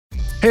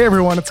Hey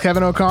everyone, it's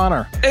Kevin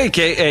O'Connor.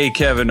 AKA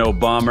Kevin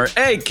O'Bomber,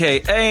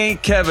 AKA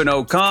Kevin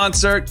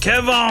O'Concert,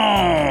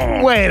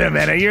 Kevin! Wait a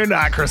minute, you're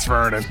not Chris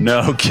Vernon.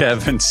 No,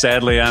 Kevin,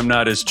 sadly I'm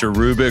not as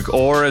cherubic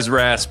or as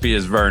raspy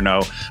as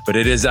Verno, but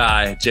it is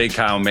I, J.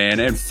 Kyle Mann.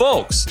 And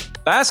folks,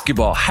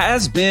 basketball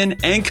has been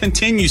and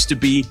continues to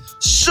be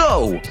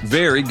so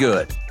very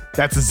good.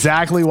 That's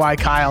exactly why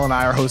Kyle and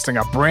I are hosting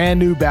a brand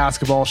new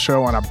basketball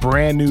show on a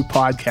brand new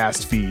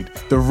podcast feed,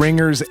 The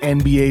Ringer's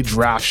NBA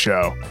Draft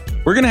Show.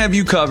 We're going to have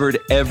you covered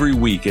every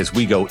week as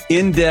we go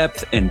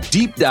in-depth and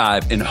deep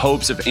dive in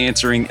hopes of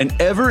answering an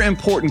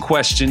ever-important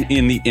question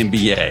in the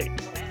NBA.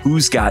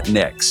 Who's got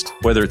next?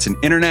 Whether it's an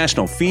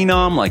international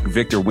phenom like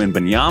Victor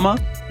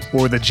Wembanyama,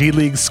 or the G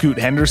League Scoot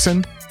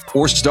Henderson,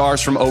 or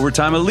stars from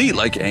Overtime Elite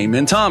like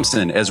Amen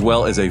Thompson, as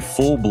well as a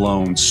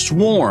full-blown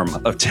swarm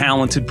of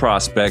talented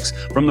prospects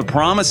from the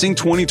promising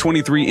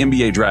 2023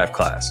 NBA draft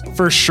class.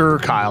 For sure,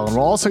 Kyle. And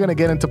we're also going to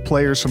get into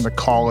players from the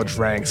college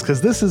ranks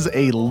because this is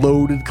a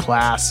loaded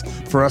class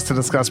for us to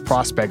discuss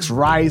prospects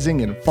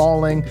rising and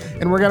falling.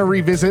 And we're going to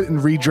revisit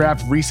and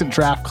redraft recent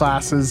draft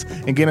classes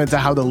and get into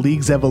how the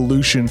league's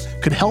evolution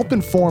could help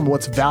inform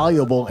what's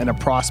valuable in a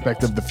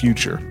prospect of the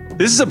future.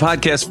 This is a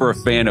podcast for a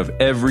fan of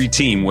every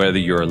team, whether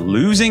you're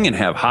losing and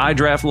have high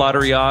draft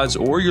lottery odds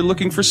or you're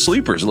looking for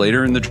sleepers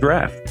later in the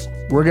draft.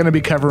 We're going to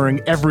be covering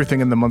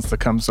everything in the months to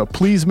come, so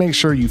please make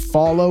sure you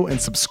follow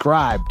and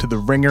subscribe to the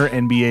Ringer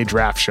NBA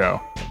Draft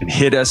Show. And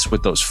hit us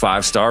with those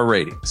 5-star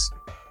ratings.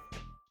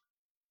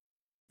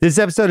 This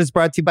episode is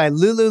brought to you by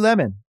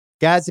Lululemon.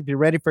 Guys, if you're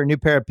ready for a new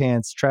pair of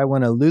pants, try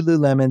one of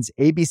Lululemon's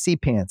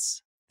ABC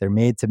pants. They're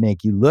made to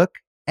make you look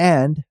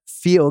and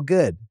feel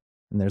good.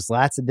 And there's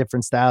lots of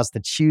different styles to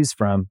choose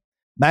from.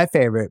 My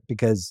favorite,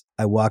 because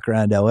I walk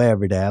around LA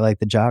every day, I like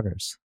the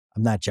joggers.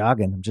 I'm not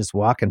jogging, I'm just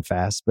walking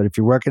fast. But if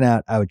you're working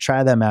out, I would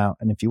try them out.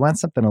 And if you want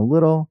something a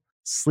little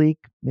sleek,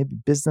 maybe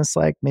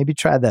business-like, maybe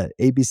try the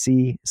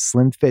ABC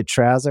Slim Fit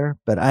trouser.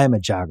 But I am a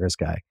joggers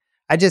guy.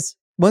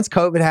 Once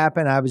COVID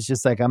happened, I was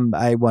just like,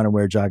 I want to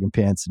wear jogging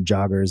pants and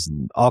joggers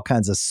and all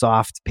kinds of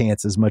soft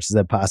pants as much as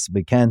I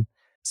possibly can,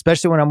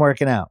 especially when I'm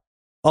working out.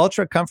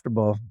 Ultra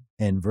comfortable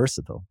and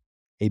versatile.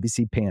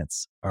 ABC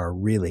pants are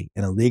really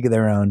in a league of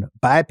their own.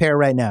 Buy a pair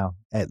right now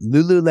at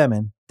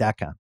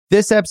Lululemon.com.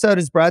 This episode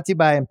is brought to you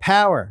by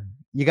Empower.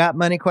 You got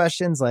money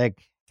questions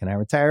like, can I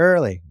retire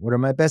early? What are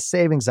my best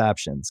savings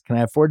options? Can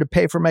I afford to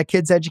pay for my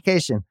kids'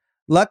 education?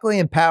 Luckily,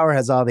 Empower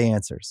has all the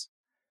answers.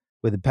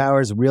 With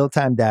Empower's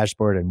real-time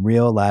dashboard and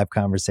real live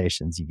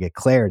conversations, you get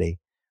clarity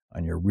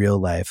on your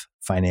real-life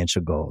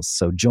financial goals.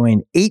 So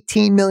join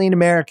 18 million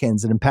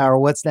Americans and Empower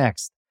what's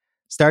next.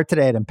 Start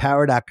today at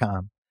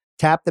Empower.com.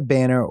 Tap the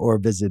banner or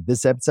visit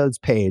this episode's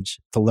page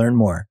to learn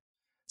more.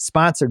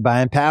 Sponsored by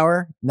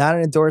Empower, not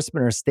an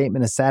endorsement or a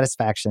statement of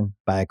satisfaction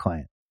by a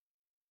client.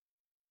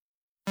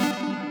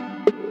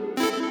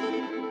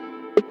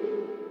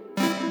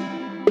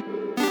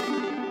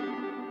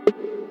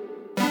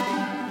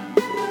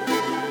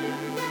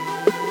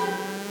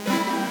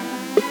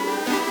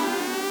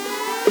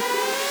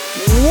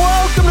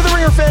 Welcome to the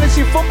Ringer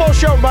Fantasy Football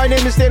Show. My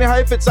name is Danny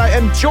Heifetz. I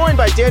am joined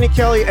by Danny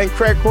Kelly and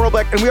Craig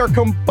Korlbeck, and we are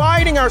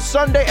combining our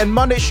Sunday and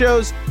Monday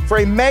shows for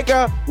a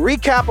mega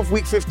recap of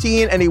Week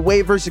 15 and a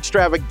waivers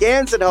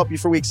extravaganza to help you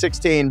for Week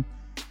 16.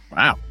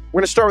 Wow. We're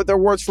going to start with the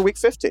awards for Week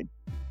 15.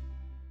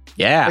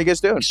 Yeah. How you guys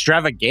doing?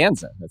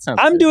 Extravaganza. That sounds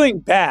I'm good. doing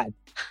bad.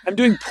 I'm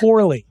doing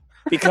poorly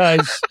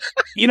because,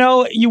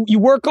 you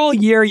work all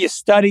year, you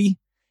study,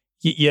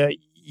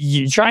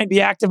 you try and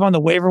be active on the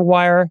waiver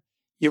wire.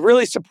 You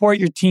really support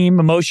your team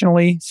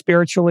emotionally,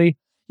 spiritually.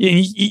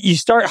 You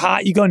start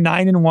hot, you go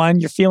 9-1.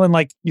 You're feeling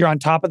like you're on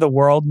top of the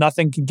world.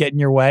 Nothing can get in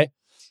your way.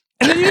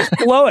 And then you just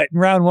blow it in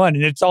round one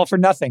and it's all for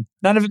nothing.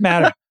 None of it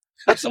mattered.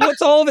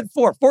 What's all of it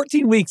for?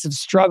 14 weeks of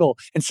struggle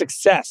and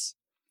success.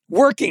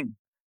 Working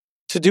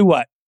to do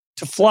what?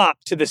 To flop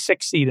to the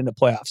 6th seed in the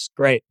playoffs.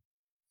 Great.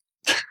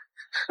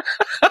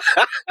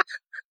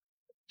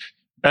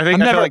 I feel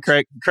like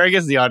Craig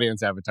is the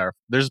audience avatar.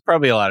 There's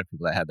probably a lot of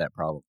people that had that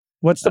problem.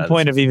 What's the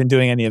point of even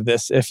doing any of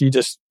this if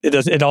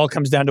it all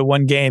comes down to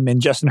one game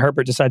and Justin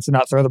Herbert decides to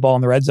not throw the ball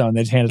in the red zone,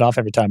 they just hand it off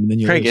every time and then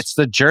you Craig, lose. it's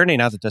the journey,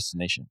 not the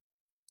destination.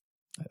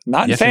 Not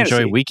you in have fantasy. to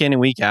enjoy week in and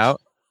week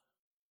out.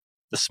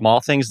 The small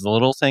things, the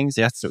little things,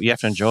 you have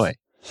to enjoy.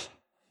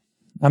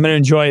 I'm going to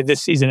enjoy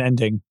this season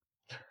ending.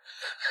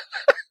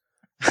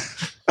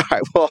 All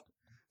right, well,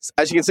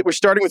 as you can see, we're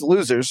starting with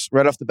losers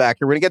right off the back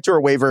here. We're going to get to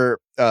our waiver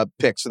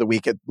picks of the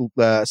week at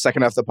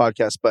second half of the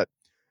podcast, but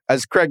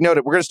as Craig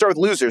noted, we're going to start with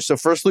losers. So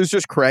first loser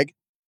is Craig.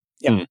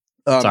 Yeah.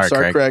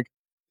 Sorry, Craig.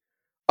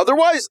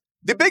 Otherwise,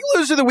 the big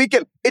loser of the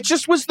weekend, it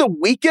just was the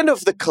weekend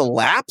of the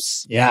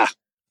collapse. Yeah.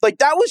 Like,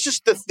 that was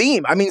just the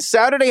theme. I mean,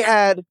 Saturday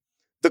had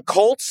the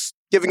Colts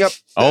giving up.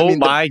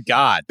 My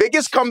God.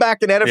 Biggest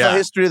comeback in NFL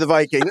history to the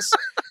Vikings.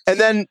 And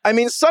then,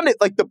 Sunday,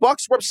 like the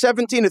Bucs were up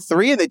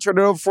 17-3 and they turned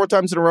it over 4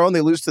 times in a row and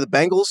they lose to the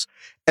Bengals.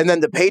 And then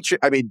the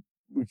Patriots,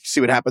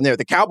 see what happened there.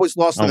 The Cowboys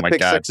lost to the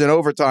pick 6 in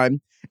overtime.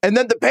 And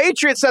then the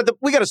Patriots said,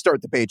 we got to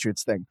start the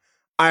Patriots thing.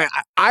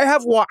 I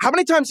have how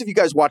many times have you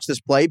guys watched this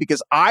play?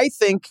 Because I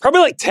think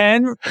probably like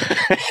 10.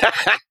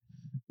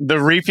 The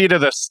repeat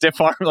of the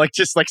stiff arm,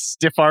 just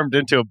stiff armed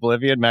into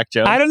oblivion, Mac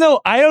Jones. I don't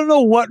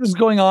know what was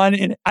going on.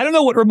 I don't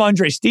know what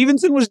Ramondre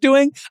Stevenson was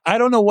doing. I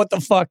don't know what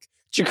the fuck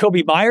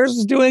Jacoby Myers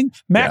was doing.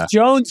 Mac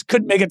Jones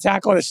couldn't make a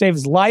tackle to save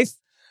his life.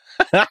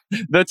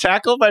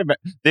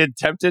 The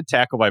attempted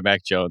tackle by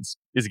Mac Jones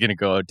is going to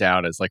go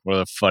down as one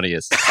of the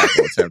funniest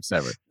tackle attempts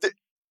ever.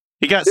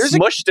 He got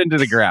smushed into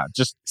the ground.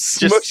 Just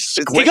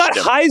he got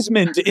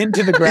Heisman'd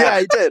into the ground. Yeah,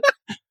 he did.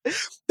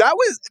 All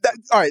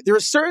right.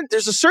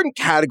 There's a certain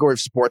category of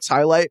sports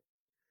highlight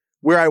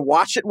where I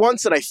watch it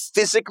once and I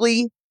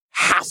physically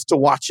have to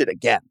watch it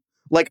again.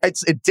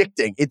 It's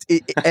addicting.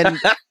 And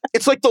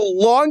it's like the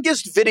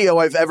longest video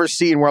I've ever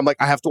seen where I'm like,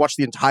 I have to watch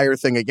the entire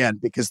thing again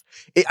because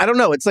I don't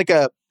know. It's like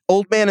a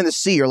Old Man in the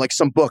Sea or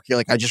some book. You're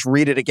like, I just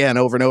read it again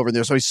over and over. And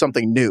there's always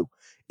something new.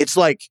 It's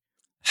like,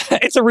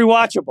 it's a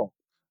rewatchable.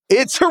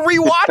 It's a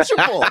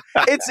rewatchable.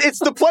 It's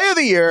the play of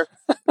the year.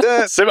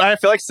 I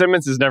feel like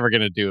Simmons is never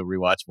going to do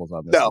rewatchables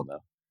on this one,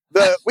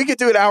 though. We could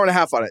do an hour and a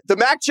half on it. The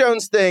Mac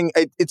Jones thing,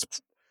 it's,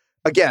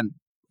 again,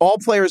 all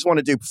players want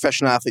to do,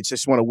 professional athletes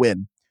just want to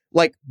win.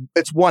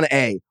 It's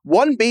 1A.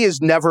 1B is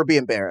never be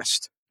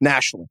embarrassed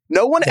nationally.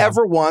 No one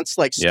ever wants,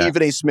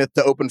 Stephen A. Smith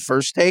to open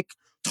First Take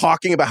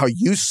talking about how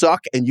you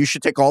suck and you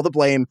should take all the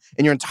blame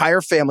and your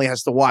entire family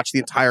has to watch the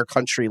entire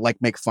country,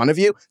 make fun of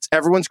you. It's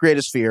everyone's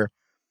greatest fear.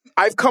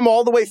 I've come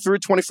all the way through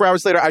 24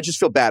 hours later. I just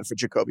feel bad for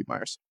Jacoby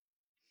Myers.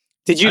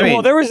 Did you?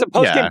 Well, there was a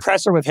post-game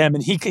presser with him,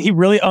 and he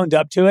really owned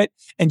up to it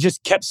and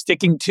just kept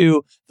sticking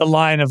to the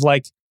line of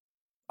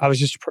I was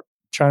just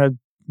trying to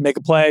make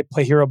a play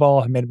hero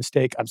ball. I made a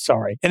mistake. I'm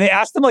sorry. And they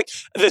asked him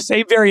the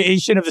same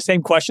variation of the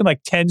same question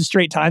 10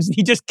 straight times, and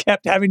he just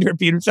kept having to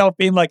repeat himself,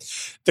 being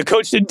the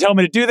coach didn't tell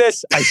me to do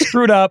this. I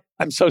screwed up.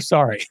 I'm so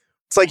sorry.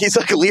 It's he's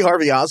like Lee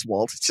Harvey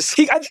Oswald. Just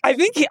I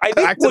think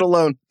acted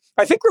alone.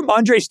 I think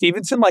Ramondre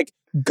Stevenson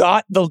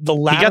got the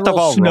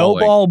lateral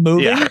snowball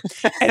moving,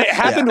 and it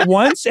happened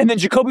once, and then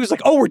Jacoby was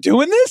like, "Oh, we're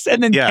doing this,"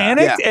 and then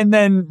panicked, and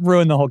then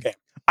ruined the whole game.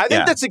 I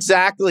think that's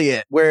exactly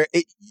it. Where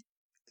it,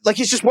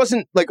 he just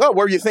wasn't oh, what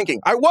were you thinking?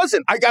 I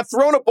wasn't. I got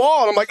thrown a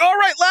ball, and I'm like, all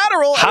right,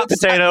 lateral, hot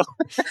potato.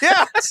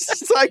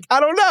 It's I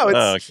don't know.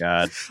 Oh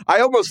God, I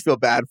almost feel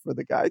bad for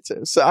the guy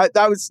too. So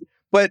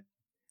but.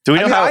 Do we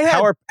know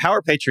how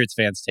are Patriots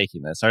fans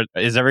taking this?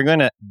 Is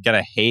everyone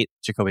gonna hate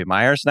Jacoby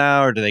Myers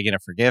now, or are they gonna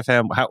forgive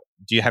him?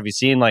 Have you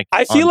seen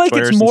I feel like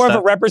it's more of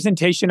a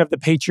representation of the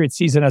Patriots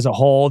season as a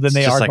whole than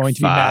they are going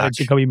to be mad at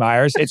Jacoby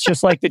Myers. It's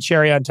just the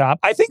cherry on top.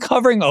 I think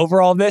hovering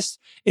over all this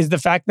is the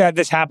fact that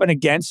this happened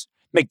against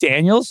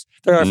McDaniels.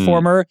 They're a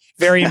former,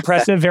 very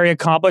impressive, very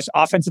accomplished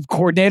offensive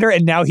coordinator,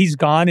 and now he's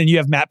gone, and you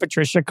have Matt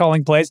Patricia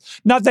calling plays.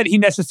 Not that he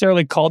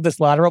necessarily called this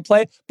lateral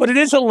play, but it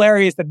is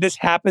hilarious that this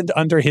happened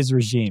under his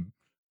regime.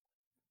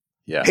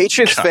 Yeah.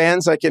 Patriots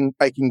fans, I can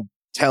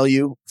tell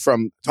you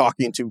from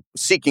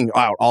seeking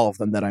out all of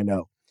them that I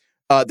know,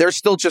 they're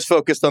still just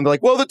focused on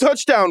the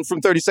touchdown from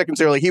 30 seconds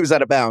early, he was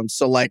out of bounds.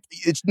 So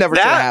it's never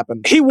going to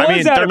happen. He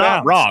was out of bounds. They're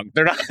not wrong.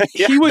 They're not.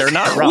 He was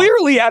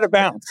clearly out of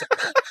bounds.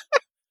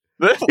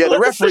 The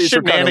referees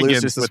are kind of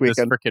losers this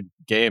weekend. This freaking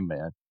game,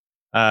 man.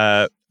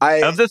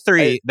 Of the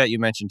three that you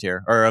mentioned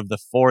here, or of the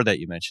four that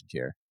you mentioned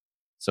here,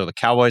 so the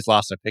Cowboys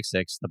lost a pick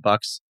six. The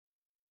Bucks.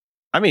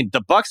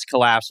 The Bucks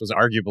collapse was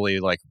arguably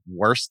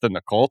worse than the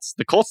Colts.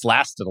 The Colts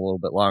lasted a little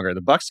bit longer. The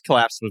Bucks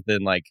collapse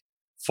within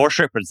 4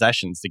 straight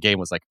possessions. The game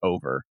was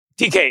over.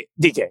 DK.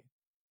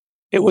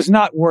 It was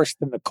not worse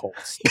than the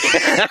Colts.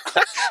 It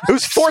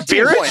was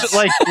 14 points.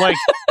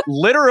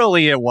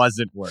 Literally it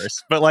wasn't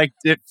worse, but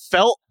it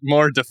felt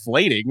more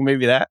deflating.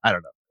 Maybe that, I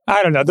don't know.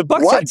 The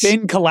Bucks have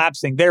been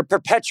collapsing. They're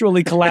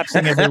perpetually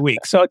collapsing every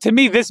week. So to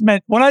me, this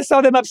meant when I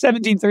saw them up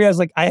 17-3, I was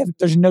like,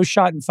 there's no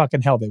shot in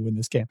fucking hell they win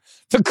this game.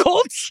 The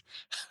Colts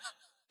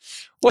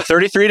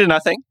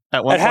 33-0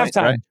 at one point,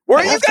 halftime. Right?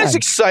 Were you guys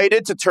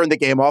excited to turn the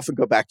game off and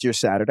go back to your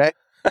Saturday?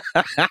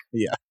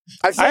 Yeah.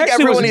 I think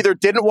everyone either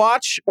didn't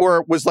watch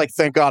or was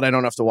thank God I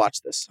don't have to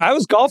watch this. I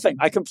was golfing.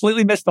 I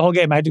completely missed the whole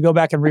game. I had to go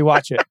back and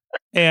rewatch it.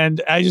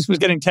 And I just was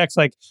getting texts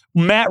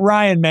Matt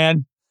Ryan,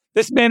 man,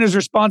 this man is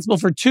responsible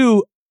for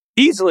two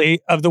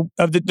of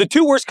the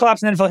two worst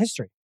collapses in NFL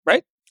history,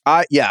 right?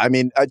 I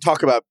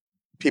talk about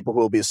people who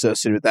will be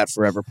associated with that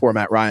forever. Poor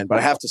Matt Ryan. But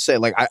I have to say,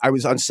 I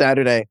was on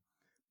Saturday,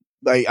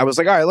 I was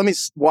all right, let me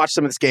watch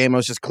some of this game. I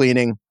was just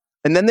cleaning.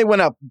 And then they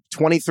went up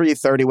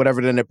 23-30,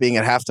 whatever it ended up being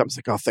at halftime. I was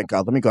like, oh, thank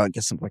God. Let me go out and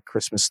get some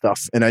Christmas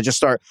stuff. And I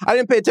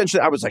didn't pay attention.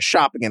 I was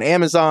shopping at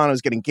Amazon. I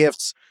was getting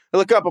gifts. I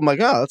look up. I'm like,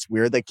 oh, that's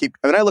weird.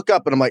 And I look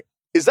up and I'm like,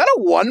 is that a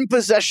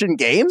 1-possession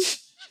game?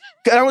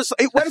 And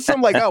it went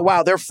from oh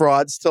wow, they're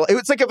frauds till it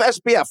was if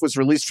SBF was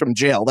released from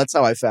jail. That's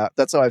how I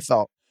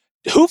felt.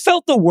 Who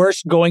felt the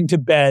worst going to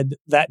bed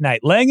that night?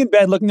 Laying in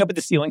bed, looking up at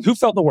the ceiling. Who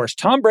felt the worst?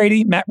 Tom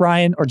Brady, Matt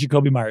Ryan, or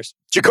Jacoby Myers?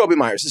 Jacoby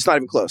Myers. It's not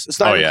even close. It's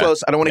not even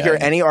close. I don't want to hear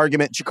any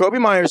argument. Jacoby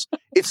Myers,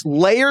 it's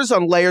layers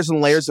on layers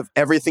and layers of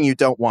everything you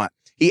don't want.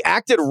 He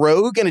acted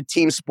rogue in a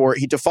team sport.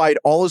 He defied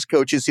all his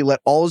coaches. He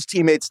let all his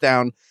teammates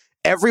down.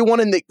 Everyone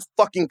in the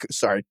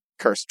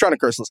trying to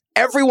curse less.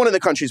 Everyone in the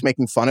country is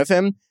making fun of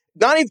him,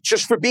 not even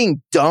just for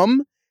being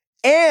dumb.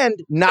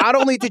 And not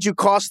only did you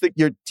cost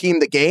your team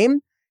the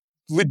game,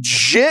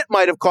 legit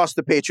might have cost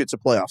the Patriots a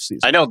playoff season.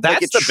 I know,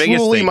 that's the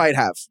biggest thing. Might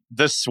have.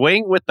 The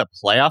swing with the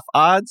playoff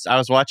odds. I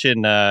was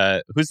watching,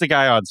 who's the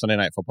guy on Sunday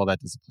Night Football that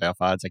does the playoff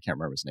odds? I can't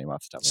remember his name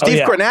off the top of my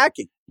head. Steve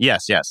Kornacki.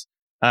 Yes.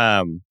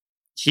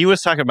 He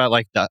was talking about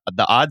like the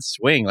odds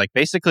swing. Like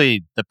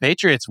basically the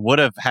Patriots would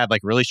have had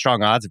like really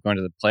strong odds of going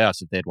to the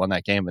playoffs if they had won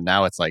that game, but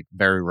now it's like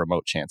very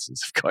remote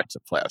chances of going to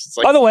the playoffs. It's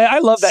like, by the way, I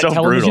love that so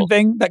television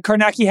thing that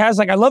Kornacki has.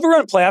 Like, I love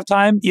around playoff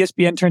time,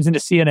 ESPN turns into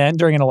CNN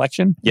during an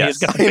election. Yes. He's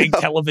got a big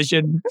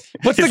television.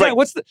 What's the guy? Like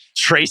what's the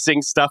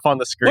tracing stuff on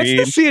the screen?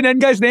 What's the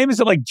CNN guy's name?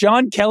 Is it like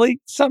John Kelly?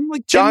 Something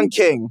like John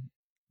King.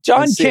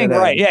 John King,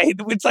 right? Yeah,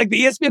 it's like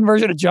the ESPN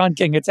version of John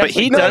King. It's but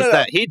he does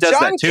that. He does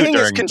John that too. King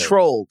is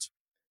controlled.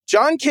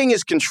 John King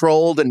is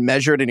controlled and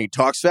measured, and he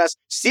talks fast.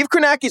 Steve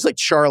Kornacki's like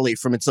Charlie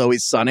from It's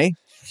Always Sunny,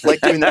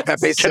 like doing the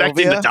Pepe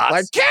Sylvia, the dots.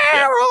 Like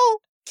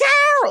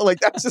Carol, like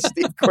that's just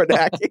Steve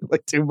Kornacki.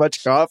 Like too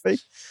much coffee.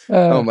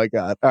 Oh my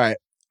god! All right.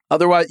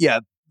 Otherwise, yeah.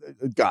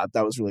 God,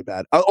 that was really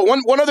bad.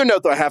 One other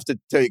note, though, I have to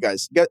tell you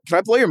guys. Can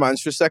I blow your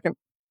minds for a second?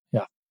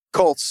 Yeah.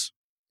 Colts,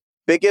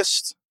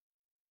 biggest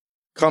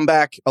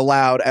comeback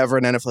allowed ever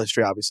in NFL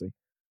history, obviously.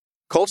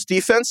 Colts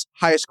defense,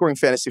 highest scoring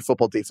fantasy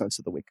football defense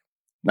of the week.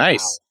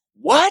 Nice. Wow.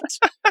 What?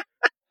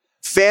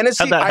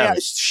 Fantasy.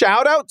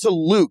 Shout out to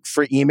Luke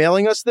for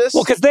emailing us this.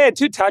 Well, because they had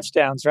 2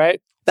 touchdowns, right?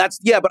 But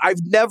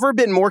I've never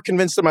been more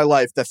convinced in my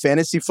life that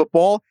fantasy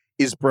football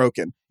is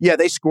broken. Yeah,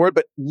 they scored,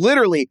 but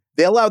literally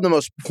they allowed the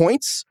most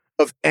points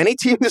of any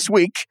team this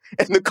week,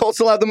 and the Colts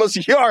allowed the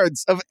most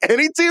yards of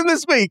any team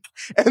this week,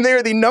 and they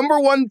are the number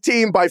 1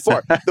 team by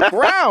far. The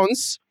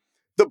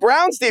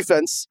Browns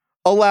defense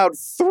allowed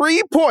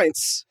 3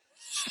 points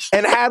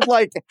and had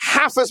like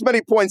half as many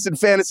points in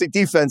fantasy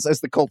defense as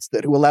the Colts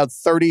did, who allowed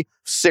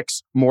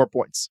 36 more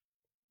points.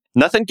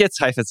 Nothing gets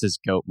Heifetz's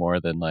goat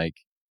more than like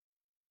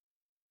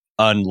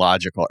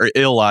unlogical or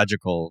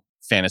illogical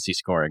fantasy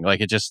scoring.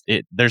 Like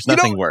there's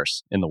nothing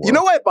worse in the world. You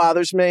know why it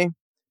bothers me?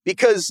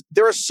 Because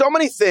there are so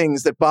many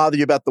things that bother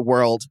you about the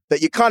world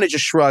that you kind of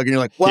just shrug and you're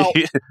like, well,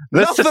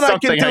 nothing I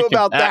can do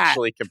about that.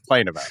 Actually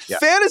complain about. Yeah.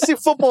 Fantasy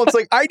football, it's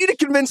like, I need to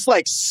convince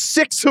like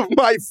 6 of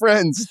my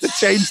friends to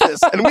change this,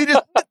 and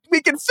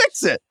we can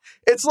fix it.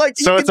 It's like,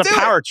 so it's a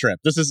power trip.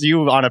 This is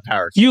you on a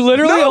power trip. You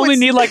literally only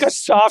need like a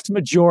soft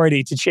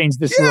majority to change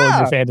this rule in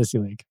your fantasy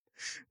league.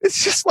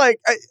 It's just like,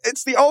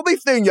 it's the only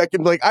thing I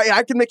can like,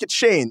 I can make a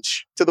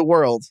change to the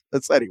world.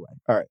 That's anyway.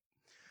 All right.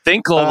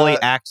 Think globally,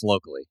 act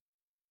locally.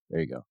 There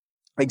you go.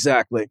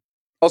 Exactly.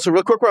 Also,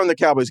 real quick around the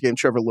Cowboys game,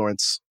 Trevor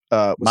Lawrence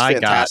was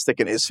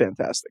fantastic and is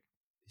fantastic.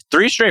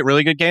 3 straight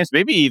really good games.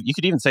 Maybe you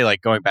could even say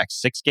like going back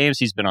 6 games,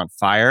 he's been on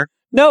fire.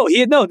 No,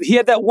 he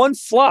had that one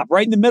flop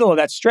right in the middle of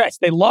that stretch.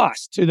 They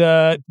lost to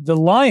the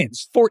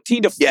Lions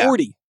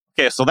 14-40.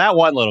 Okay, so that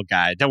one little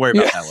guy, don't worry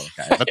about that little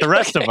guy. But the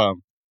rest of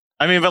them,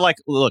 I mean, but like,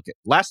 look,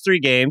 last 3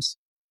 games,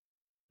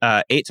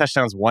 8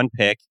 touchdowns, 1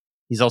 pick.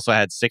 He's also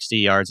had 60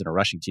 yards and a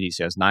rushing TD.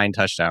 So he has 9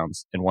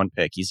 touchdowns and 1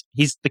 pick. He's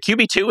the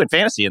QB2 in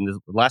fantasy in the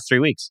last 3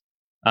 weeks.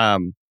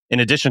 In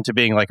addition to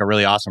being like a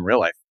really awesome real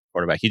life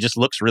quarterback, he just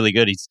looks really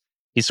good.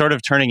 He's sort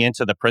of turning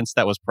into the prince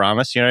that was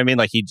promised. You know what I mean?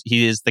 Like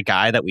he is the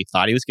guy that we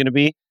thought he was going to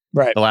be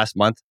the last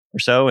month or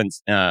so. And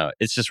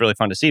it's just really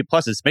fun to see.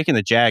 Plus, it's making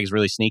the Jags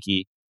really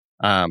sneaky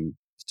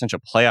potential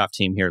playoff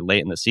team here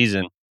late in the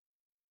season.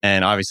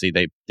 And obviously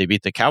they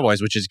beat the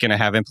Cowboys, which is going to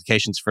have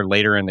implications for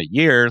later in the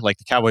year. Like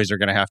the Cowboys are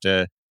going to have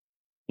to,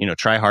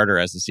 try harder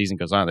as the season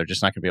goes on. They're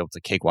just not going to be able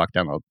to cakewalk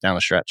down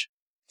the stretch.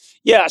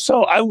 Yeah,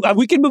 so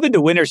we can move into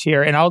winners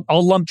here, and I'll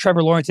lump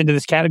Trevor Lawrence into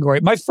this category.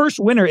 My first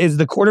winner is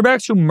the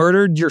quarterbacks who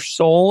murdered your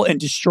soul and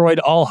destroyed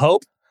all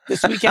hope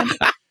this weekend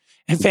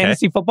in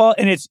fantasy football.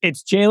 And it's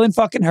Jalen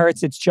fucking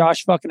Hurts, it's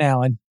Josh fucking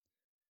Allen,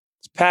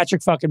 it's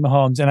Patrick fucking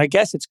Mahomes, and I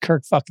guess it's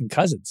Kirk fucking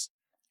Cousins.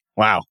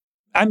 Wow.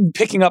 I'm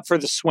picking up for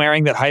the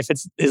swearing that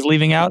Heifetz is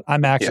leaving out.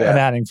 I'm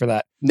adding for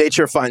that.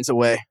 Nature finds a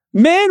way.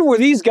 Man, were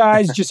these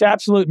guys just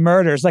absolute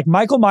murders, like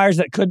Michael Myers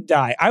that couldn't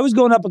die. I was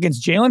going up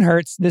against Jalen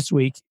Hurts this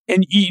week,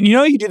 and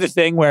you do the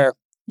thing where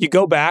you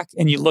go back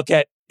and you look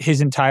at his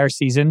entire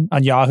season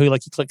on Yahoo,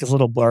 like you click his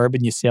little blurb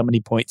and you see how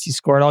many points he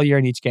scored all year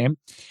in each game,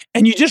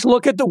 and you just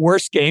look at the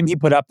worst game he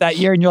put up that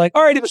year, and you're like,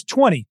 all right, it was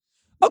 20.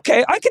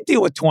 Okay, I could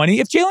deal with 20.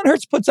 If Jalen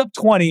Hurts puts up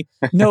 20,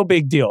 no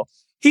big deal.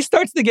 He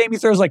starts the game, he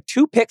throws like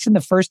 2 picks in the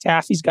first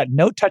half. He's got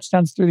no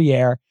touchdowns through the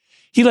air.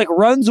 He like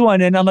runs one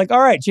in. I'm like, all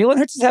right, Jalen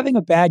Hurts is having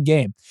a bad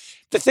game.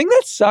 The thing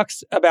that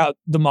sucks about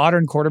the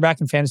modern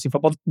quarterback in fantasy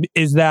football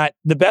is that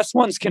the best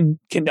ones can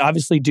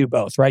obviously do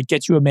both, right?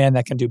 Get you a man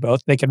that can do both.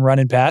 They can run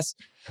and pass.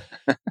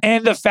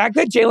 And the fact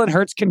that Jalen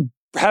Hurts can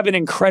have an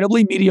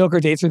incredibly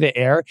mediocre day through the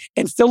air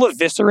and still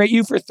eviscerate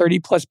you for 30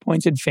 plus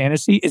points in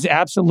fantasy is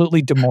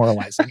absolutely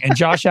demoralizing. And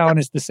Josh Allen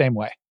is the same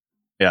way.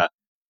 Yeah.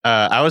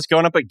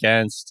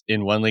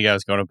 In one league, I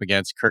was going up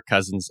against Kirk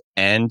Cousins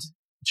and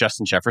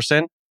Justin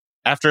Jefferson.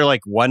 After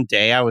like one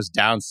day, I was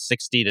down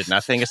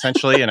 60-0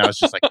 essentially. And I was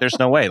just like, there's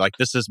no way. Like,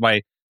 this is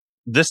my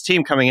this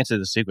team coming into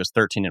this week was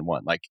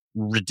 13-1, like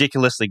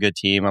ridiculously good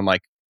team. I'm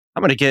like,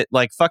 I'm going to get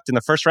like fucked in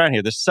the first round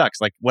here. This sucks.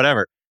 Like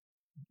whatever.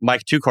 My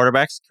 2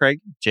 quarterbacks, Craig,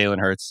 Jalen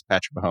Hurts,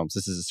 Patrick Mahomes.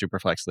 This is a super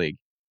flex league.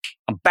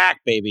 I'm back,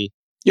 baby.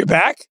 You're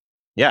back?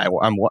 Yeah,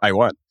 I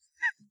won.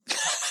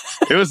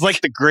 It was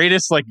like the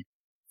greatest like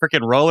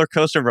freaking roller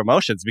coaster of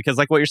emotions because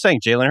like what you're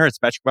saying, Jalen Hurts,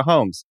 Patrick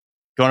Mahomes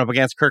going up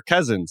against Kirk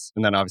Cousins,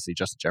 and then obviously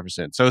Justin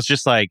Jefferson. So it's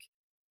just like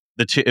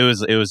the two.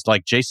 It was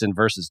like Jason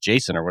versus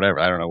Jason or whatever.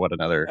 I don't know what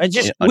another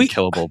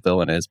unkillable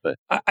villain is, but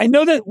I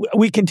know that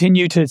we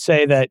continue to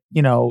say that,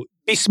 you know,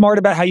 be smart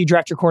about how you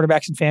draft your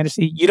quarterbacks in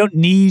fantasy. You don't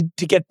need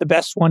to get the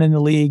best one in the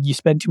league. You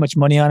spend too much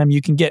money on them.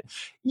 You can get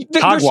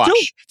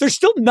there's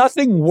still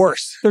nothing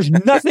worse. There's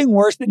nothing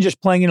worse than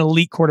just playing an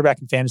elite quarterback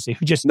in fantasy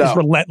who just is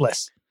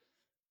relentless.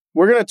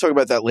 We're going to talk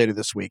about that later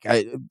this week.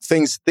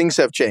 Things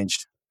have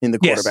changed in the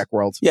quarterback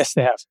world. Yes,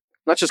 they have.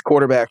 Not just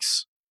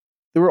quarterbacks.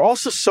 There were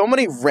also so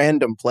many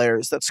random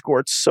players that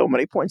scored so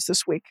many points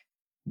this week.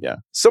 Yeah.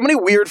 So many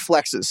weird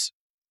flexes.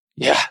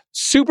 Yeah.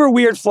 Super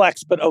weird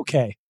flex, but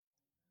okay.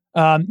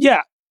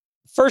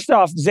 First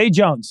off, Zay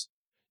Jones.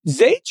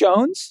 Zay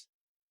Jones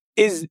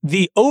is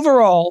the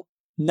overall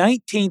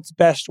 19th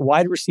best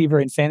wide receiver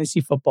in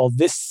fantasy football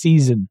this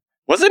season.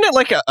 Wasn't it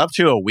like up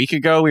to a week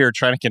ago we were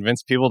trying to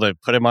convince people to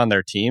put him on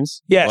their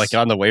teams? Yes. Like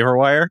on the waiver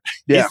wire?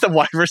 Yeah. He's the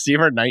wide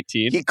receiver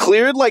 19. He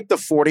cleared like the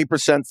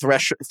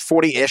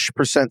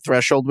 40-ish%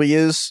 threshold we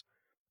use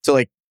to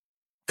like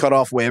cut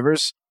off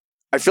waivers.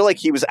 I feel like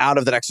he was out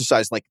of that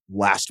exercise like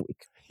last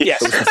week.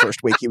 Yes. It was the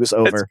first week he was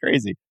over. That's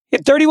crazy. He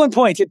had 31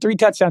 points. He had 3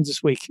 touchdowns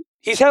this week.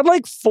 He's had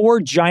like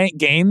 4 giant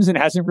games and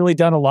hasn't really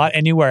done a lot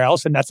anywhere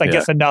else. And that's, I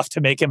guess, enough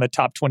to make him a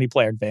top 20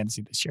 player in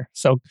fantasy this year.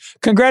 So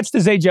congrats to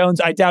Zay Jones.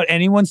 I doubt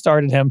anyone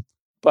started him,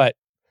 but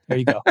there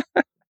you go.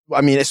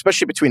 I mean,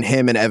 especially between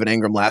him and Evan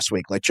Ingram last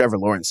week, like Trevor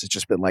Lawrence has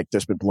just been like,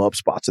 there's been blow up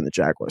spots in the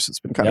Jaguars.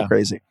 It's been kind of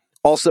crazy.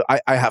 Also,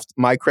 I have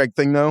my Craig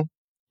thing though.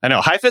 I know.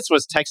 Heifetz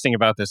was texting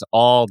about this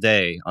all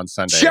day on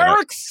Sunday.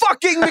 Jerick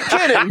fucking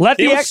McKinnon. Let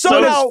the X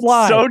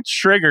fly. So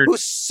triggered. Who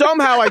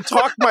somehow I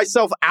talked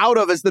myself out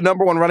of as the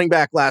number 1 running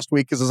back last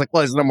week because I was like,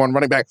 well, he's the number 1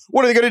 running back.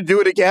 What are they going to do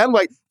it again?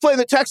 Like, playing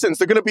the Texans.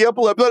 They're going to be up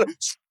 11.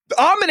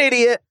 I'm an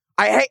idiot.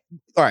 I hate.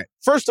 All right.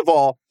 First of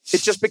all,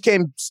 it just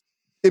became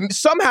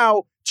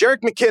somehow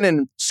Jerick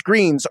McKinnon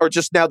screens are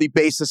just now the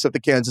basis of the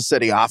Kansas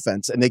City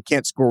offense, and they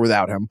can't score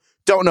without him.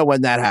 Don't know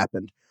when that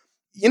happened.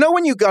 You know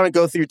when you got to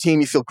go through your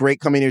team, you feel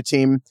great coming to your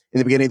team in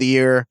the beginning of the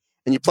year,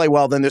 and you play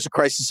well, then there's a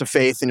crisis of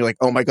faith, and you're like,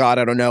 oh my God,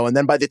 I don't know. And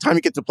then by the time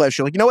you get to the playoffs,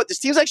 you're like, you know what? This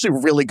team's actually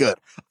really good.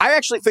 I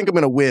actually think I'm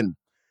going to win.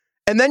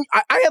 And then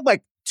I had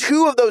like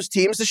 2 of those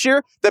teams this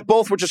year that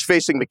both were just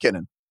facing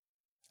McKinnon.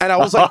 And I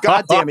was like,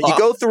 God damn it. You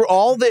go through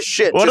all this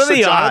shit what just are so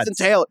the Jonathan odds?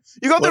 Taylor.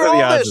 You go through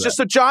all this just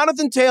so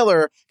Jonathan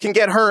Taylor can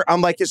get hurt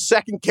on like his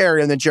second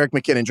carry, and then Jerick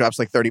McKinnon drops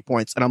like 30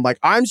 points. And I'm like,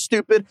 I'm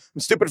stupid.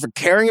 I'm stupid for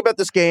caring about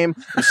this game.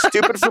 I'm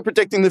stupid for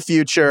predicting the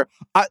future.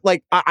 I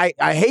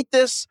hate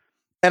this.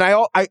 And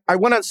I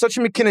went on such a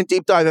McKinnon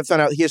deep dive and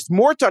found out he has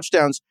more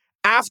touchdowns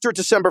after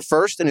December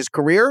 1st in his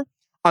career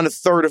on a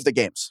third of the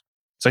games.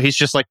 So he's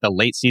just like the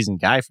late season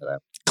guy for them.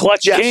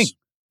 Clutch king.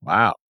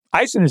 Wow.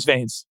 Ice in his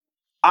veins.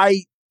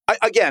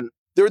 Again,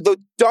 they're the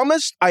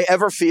dumbest I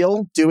ever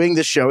feel doing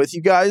this show with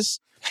you guys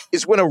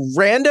is when a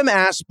random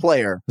ass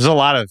player. There's a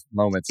lot of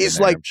moments is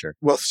in there, like, I'm sure.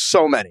 Well,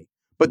 so many.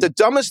 But the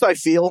dumbest I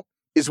feel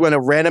is when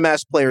a random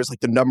ass player is like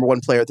the number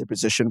 1 player at their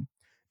position,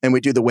 and we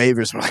do the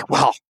waivers, and we're like,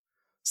 well,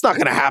 it's not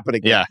going to happen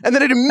again. Yeah. And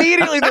then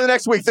immediately the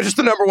next week, they're just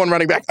the number 1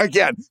 running back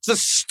again. It's the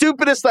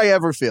stupidest I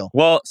ever feel.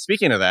 Well,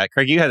 speaking of that,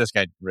 Craig, you had this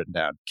guy written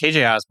down.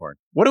 KJ Osborne.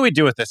 What do we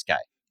do with this guy?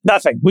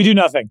 Nothing. We do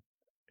nothing.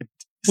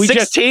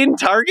 16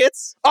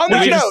 targets? On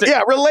that note,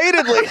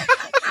 relatedly.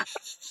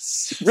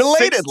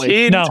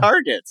 16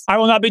 targets. I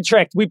will not be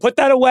tricked. We put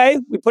that away.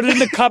 We put it in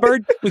the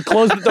cupboard. We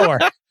close the door.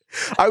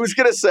 I was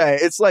going to say,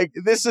 it's like,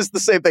 this is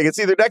the same thing. It's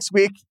either next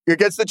week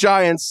against the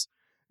Giants,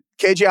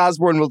 KJ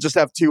Osborne will just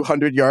have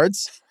 200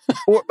 yards.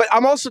 But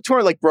I'm also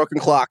torn like broken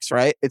clocks,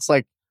 right? It's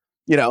like,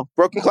 you know,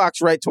 broken clocks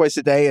right twice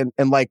a day,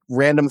 and like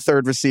random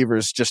third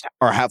receivers just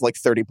have like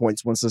 30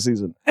 points once a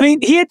season. I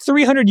mean, he had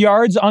 300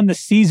 yards on the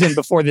season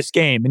before this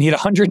game, and he had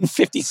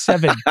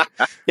 157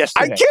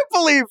 yesterday. I can't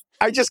believe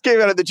I just came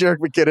out of the Jerick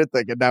McKinnon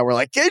thing, and now we're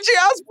like, KJ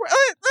Osborne.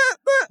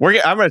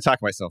 I'm going to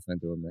talk myself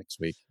into him next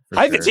week.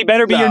 I think he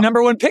better be your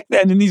number 1 pick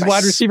then in these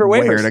wide receiver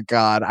waivers. Swear to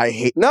God, I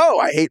hate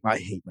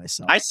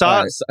myself. I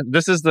saw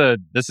this is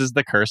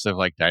the curse of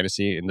like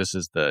Dynasty, and this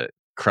is the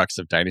crux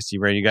of Dynasty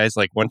brain, you guys.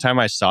 Like one time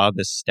I saw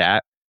this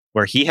stat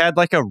where he had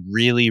like a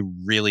really,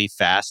 really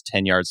fast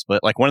 10-yard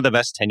split, like one of the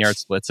best 10-yard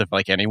splits of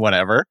like anyone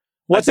ever.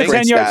 What's a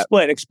 10-yard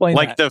split? Explain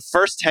like that. The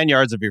first 10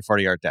 yards of your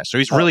 40-yard dash. So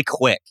he's really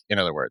quick, in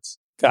other words.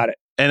 Got it.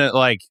 And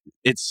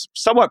it's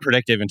somewhat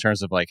predictive in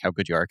terms of like how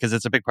good you are, because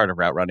it's a big part of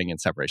route running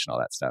and separation, all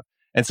that stuff.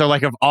 And so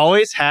like I've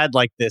always had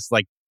like this,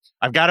 like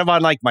I've got him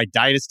on like my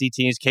Dynasty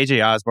teams,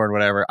 KJ Osborne,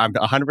 whatever. I'm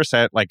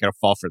 100% like going to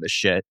fall for this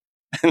shit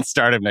and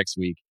start him next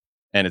week.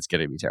 And it's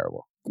going to be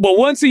terrible. Well,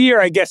 once a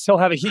year, I guess he'll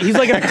have he's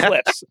like an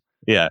eclipse.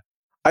 Yeah.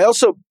 I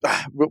also,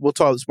 we'll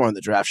talk this more on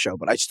the draft show,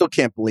 but I still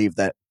can't believe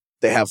that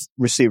they have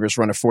receivers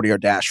run a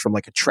 40-yard dash from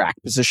like a track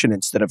position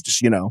instead of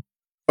just,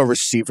 a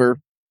receiver.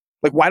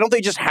 Like, why don't they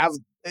just have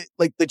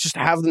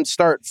them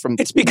start from...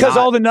 It's because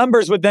all the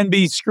numbers would then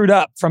be screwed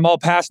up from all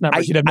past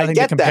numbers. You'd have nothing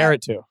to compare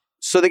it to.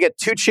 So they get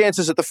 2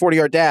 chances at the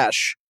 40-yard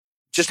dash.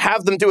 Just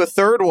have them do a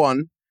third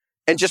one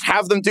and just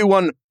have them do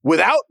one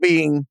without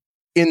being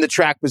in the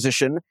track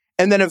position.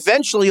 And then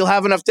eventually you'll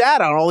have enough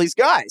data on all these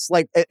guys.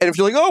 Like, and if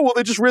you're like, oh, well,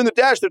 they just ran the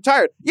dash, they're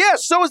tired. Yeah,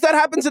 so as that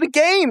happens in a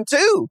game,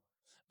 too.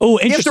 Oh,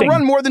 interesting. You have to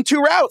run more than 2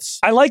 routes.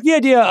 I like the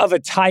idea of a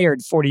tired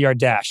 40-yard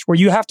dash where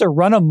you have to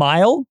run a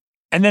mile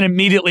and then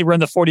immediately run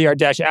the 40-yard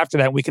dash after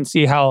that. We can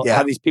see how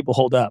these people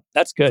hold up.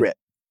 That's good.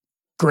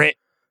 Grit.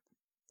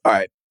 All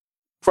right.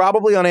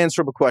 Probably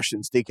unanswerable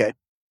questions, DK.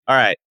 All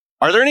right.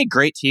 Are there any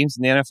great teams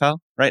in the NFL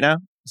right now?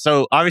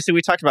 So obviously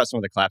we talked about some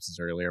of the collapses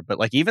earlier, but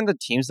like even the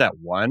teams that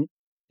won,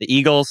 the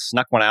Eagles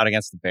snuck one out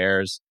against the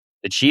Bears.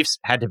 The Chiefs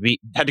had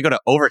to go to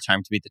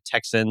overtime to beat the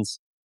Texans.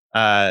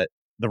 The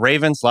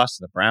Ravens lost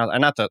to the Browns.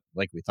 And not that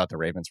like we thought the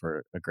Ravens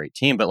were a great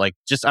team, but like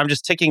I'm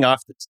just ticking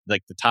off the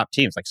top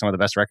teams, like some of the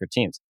best record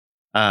teams.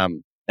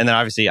 And then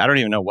obviously I don't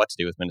even know what to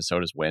do with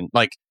Minnesota's win.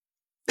 Like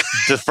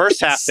the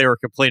first half they were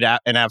complete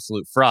and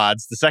absolute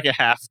frauds. The second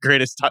half,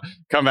 greatest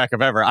comeback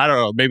of ever. I don't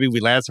know. Maybe we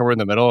land somewhere in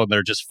the middle and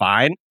they're just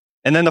fine.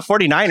 And then the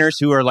 49ers,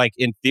 who are like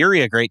in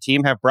theory a great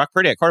team, have Brock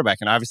Purdy at quarterback.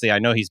 And obviously I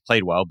know he's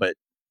played well, but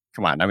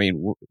come on. I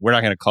mean, we're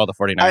not going to call the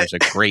 49ers a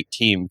great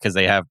team because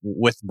they have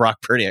with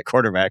Brock Purdy at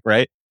quarterback,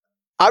 right?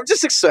 I'm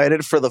just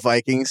excited for the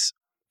Vikings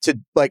to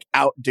like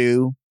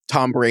outdo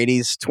Tom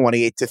Brady's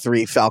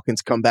 28-3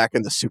 Falcons comeback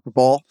in the Super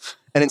Bowl.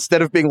 And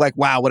instead of being like,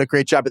 wow, what a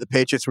great job at the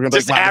Patriots, we're going to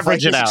just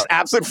average it out. Just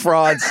absolute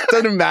frauds.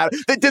 Doesn't matter.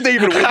 Did they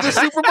even win the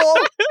Super Bowl?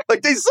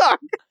 Like, they suck.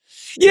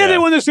 Yeah, they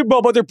won the Super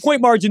Bowl, but their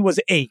point margin was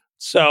 8.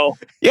 So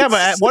yeah, but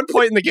at one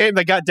point in the game,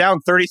 they got down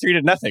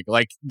 33-0.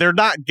 Like, they're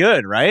not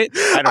good, right?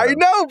 I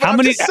know. But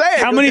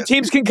how many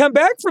teams can come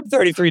back from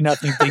 33-0,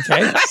 DK?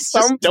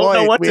 I don't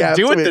know what to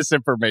do with this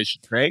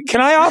information, Craig.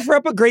 Can I offer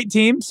up a great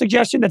team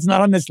suggestion that's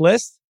not on this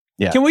list?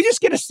 Yeah. Can we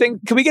just get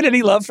Can we get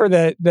any love for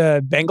the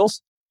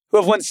Bengals, who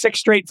have won 6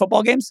 straight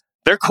football games?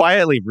 They're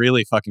quietly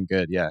really fucking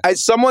good. Yeah.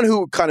 As someone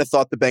who kind of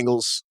thought the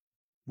Bengals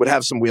would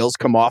have some wheels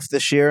come off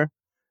this year,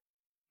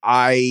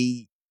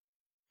 I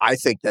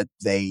think that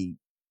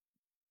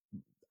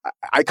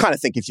I kind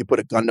of think if you put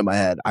a gun to my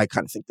head, I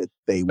kind of think that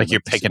they like you're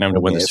picking them to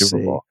win the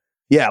Super Bowl.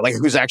 Yeah, like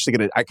who's actually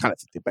going to? I kind of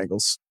think the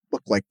Bengals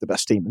look like the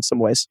best team in some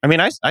ways. I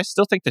mean, I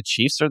still think the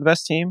Chiefs are the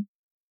best team,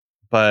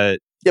 but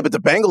yeah, but the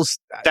Bengals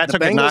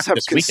took a knock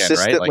this weekend,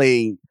 right?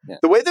 Like,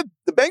 the way that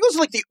the Bengals are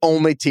like the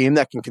only team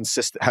that can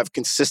have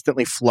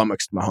consistently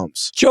flummoxed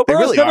Mahomes. Joe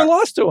Burrow's never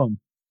lost to him.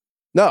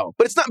 No,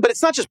 but it's not. But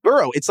it's not just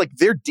Burrow. It's like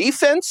their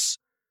defense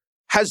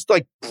has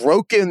like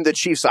broken the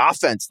Chiefs'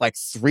 offense like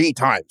 3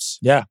 times.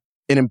 Yeah.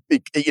 And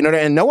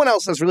no one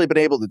else has really been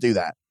able to do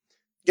that.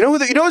 You know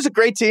who's a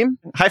great team?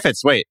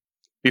 Heifetz, wait.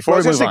 Before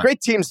we move on.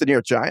 Great team's the New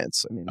York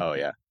Giants. I mean, oh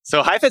yeah.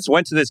 So Heifetz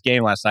went to this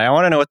game last night. I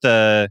want to know what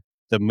the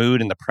mood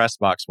in the press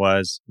box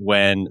was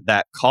when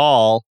that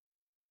call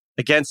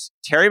against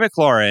Terry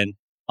McLaurin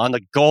on the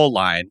goal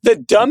line. The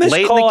dumbest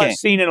call I've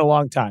seen in a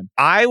long time.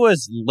 I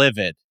was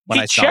livid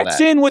when I saw that. He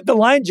checks in with the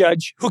line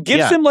judge, who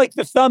gives him like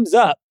the thumbs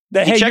up.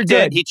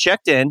 He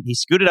checked in. He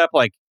scooted up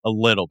like a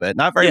little bit,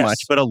 not very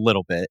much, but a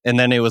little bit. And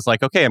then it was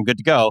like, okay, I'm good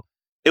to go.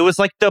 It was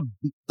like the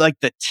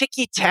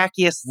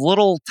ticky-tackiest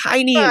little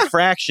tiny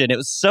infraction. It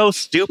was so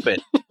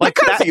stupid. Like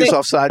that thing is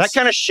offsides. That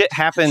kind of shit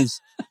happens.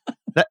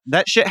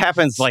 That shit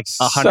happens like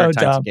 100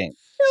 times a game.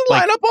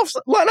 Line up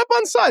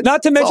on sides.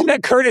 Not to mention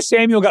that Curtis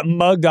Samuel got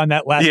mugged on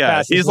that last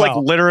pass. He's like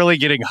literally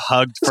getting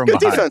hugged from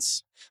behind.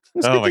 Defense.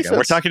 Oh my God,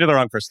 we're talking to the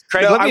wrong person.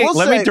 Craig,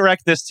 let me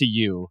direct this to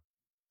you.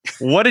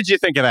 What did you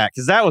think of that?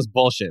 Because that was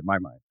bullshit in my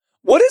mind.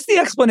 What is the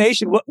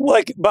explanation?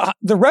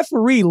 The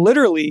referee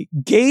literally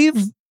gave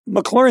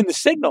McLaurin the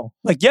signal.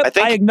 Like, yep,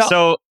 I acknowledge.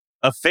 So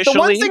officially, the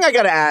one thing I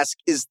got to ask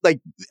is like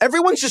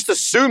everyone's just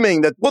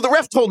assuming that. Well, the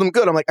ref told him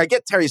good. I'm like, I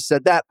get Terry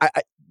said that.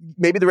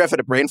 Maybe the ref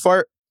had a brain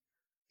fart.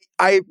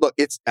 Look,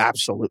 it's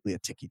absolutely a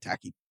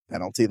ticky-tacky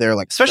penalty there.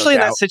 Like, especially in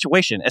that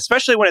situation,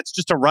 especially when it's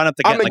just a run up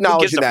the gut. I'm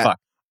acknowledging that. Fuck?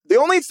 The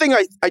only thing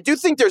I do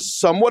think there's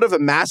somewhat of a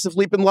massive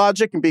leap in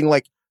logic in being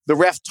like, the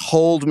ref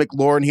told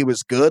McLaurin he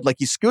was good. Like,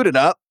 he scooted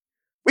up.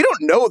 We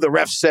don't know the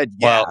ref said,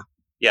 yeah. Well,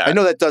 yeah. I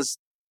know that does.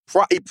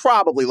 He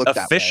probably looked that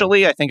way.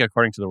 Officially, I think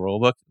according to the rule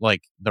book,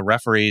 like, the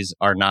referees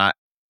are not,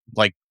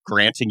 like,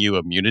 granting you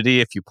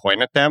immunity if you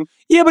point at them.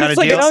 Yeah, but it's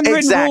like an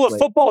unwritten rule of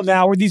football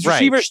now where these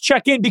receivers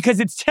check in because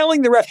it's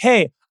telling the ref,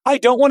 hey, I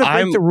don't want to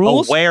break the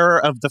rules. I'm aware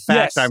of the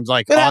fact I'm,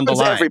 like, on the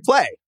line. Every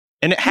play.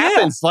 And it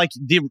happens. Like,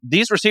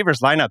 these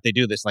receivers line up, they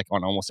do this, like,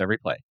 on almost every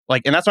play.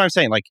 Like, and that's what I'm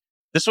saying. Like,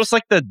 this was,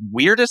 like, the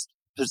weirdest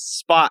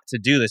spot to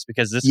do this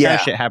because this kind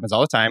of shit happens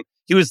all the time.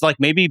 He was like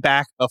maybe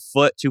back a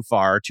foot too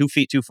far, 2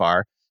 feet too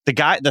far.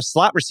 The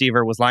slot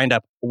receiver was lined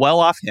up well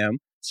off him.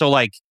 So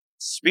like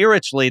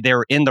spiritually, they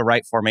were in the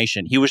right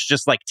formation. He was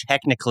just like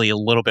technically a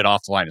little bit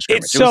off the line of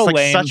scrimmage. It was like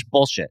lame. Such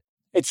bullshit.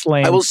 It's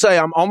lame. I will say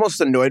I'm almost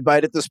annoyed by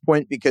it at this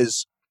point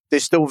because they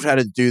still would have had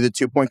to do the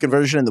 2-point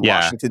conversion, and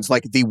Washington's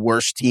like the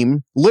worst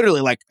team.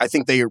 Literally, like I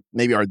think they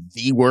maybe are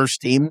the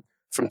worst team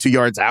from 2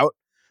 yards out.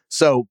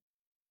 So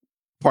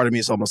part of me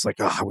is almost like,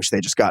 oh, I wish they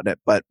just gotten it,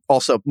 but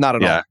also not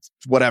at all.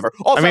 Whatever.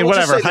 Also, I mean,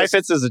 whatever.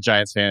 Heifetz is a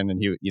Giants fan, and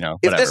he, whatever.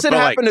 If this had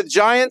happened to the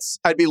Giants,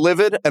 I'd be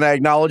livid, and I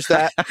acknowledge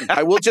that.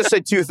 I will just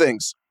say 2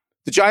 things.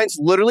 The Giants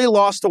literally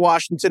lost to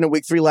Washington in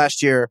week 3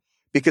 last year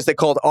because they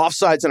called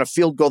offsides on a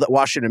field goal that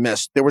Washington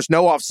missed. There was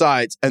no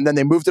offsides, and then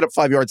they moved it up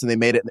 5 yards, and they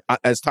made it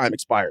as time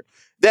expired.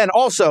 Then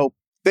also,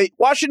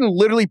 Washington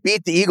literally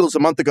beat the Eagles a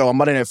month ago on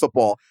Monday Night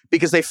Football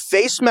because they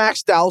face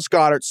masked Dallas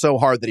Goedert so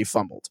hard that he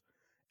fumbled.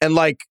 And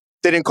they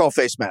didn't call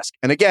face mask.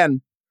 And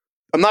again,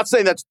 I'm not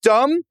saying that's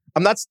dumb.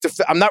 I'm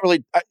not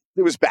really.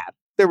 It was bad.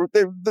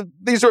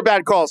 These were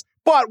bad calls.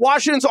 But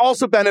Washington's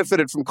also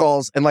benefited from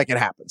calls, and it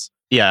happens.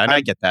 Yeah, and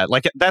I get that.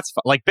 That's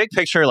big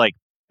picture.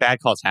 Bad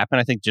calls happen.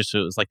 I think just it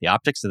was the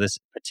optics of this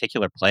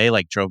particular play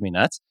drove me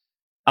nuts.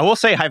 I will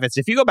say, Heifetz,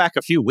 if you go back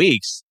a few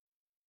weeks,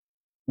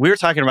 we were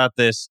talking about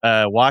this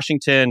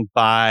Washington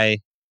by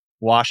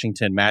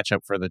Washington matchup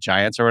for the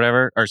Giants or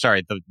whatever. Or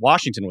sorry, the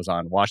Washington was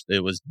on.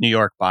 It was New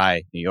York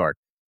by New York.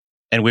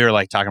 And we were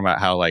talking about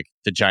how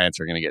the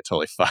Giants are going to get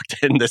totally fucked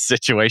in this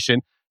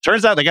situation.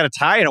 Turns out they got a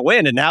tie and a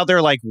win, and now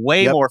they're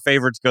way more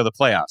favored to go to the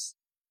playoffs.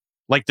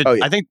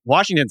 I think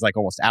Washington's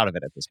almost out of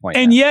it at this point.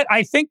 And yet,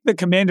 I think the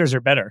Commanders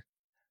are better.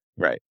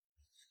 Right.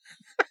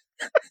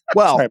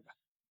 Well,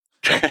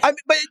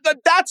 but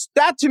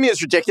that to me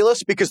is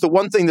ridiculous because the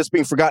one thing that's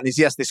being forgotten is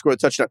yes, they scored a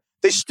touchdown.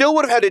 They still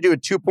would have had to do a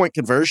 2-point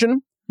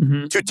conversion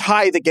to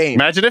tie the game.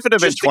 Imagine if it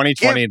had been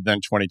 2020 then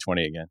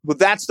 2020 again. Well,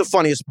 that's the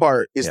funniest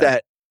part is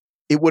that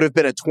it would have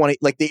been a 20.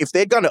 If they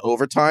had gone to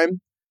overtime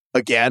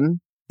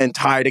again and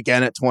tied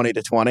again at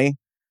 20-20,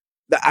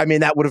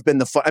 that would have been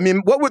the fun. I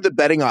mean, what would the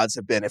betting odds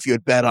have been if you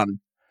had bet on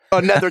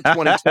another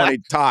 2020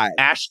 tie?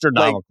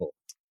 Astronomical.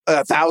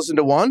 1,000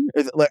 to 1.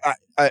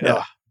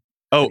 Anyway.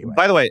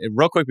 By the way,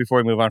 real quick before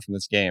we move on from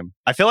this game,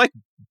 I feel like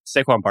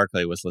Saquon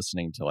Barkley was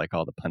listening to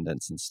all the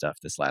pundits and stuff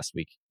this last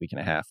week and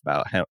a half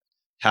about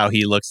how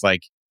he looks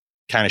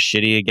kind of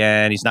shitty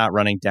again. He's not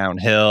running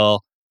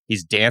downhill.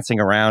 He's dancing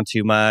around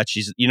too much.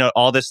 He's,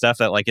 all this stuff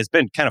that has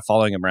been kind of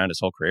following him around his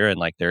whole career.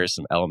 And there is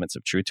some elements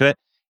of truth to it.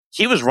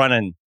 He was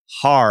running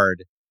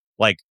hard,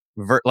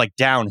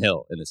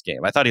 downhill in this game.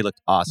 I thought he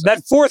looked awesome.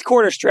 That fourth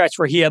quarter stretch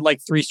where he had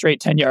 3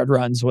 straight 10-yard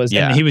runs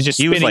and he was just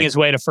spinning his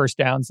way to first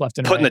downs left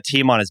and putting right. the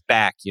team on his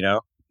back,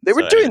 They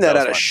were doing that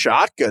out of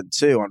shotgun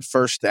too on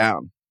first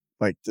down.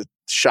 The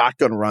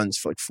shotgun runs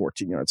for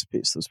 14 yards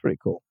apiece. That was pretty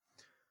cool.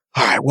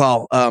 All right.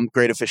 Well,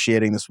 great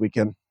officiating this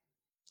weekend.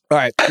 All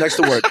right. Next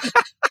award.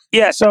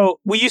 Yeah, so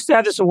we used to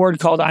have this award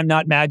called I'm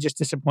Not Mad, Just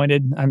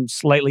Disappointed. I'm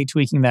slightly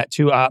tweaking that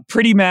to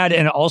Pretty Mad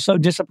and Also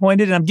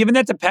Disappointed, and I'm giving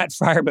that to Pat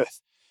Freiermuth.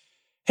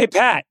 Hey,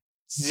 Pat,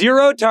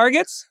 0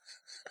 targets?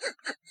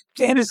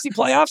 Fantasy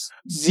playoffs?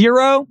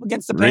 0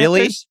 against the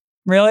Panthers?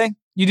 Really?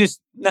 You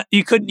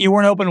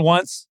weren't open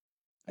once?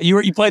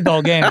 You played the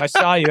whole game. I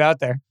saw you out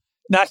there.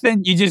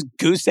 Nothing? You just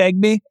goose egged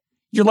me?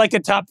 You're like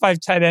a top 5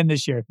 tight end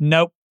this year.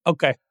 Nope.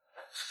 Okay.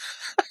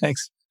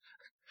 Thanks.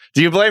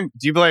 Do you blame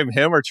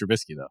him or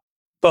Trubisky, though?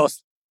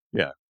 Both.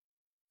 Yeah.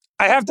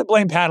 I have to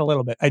blame Pat a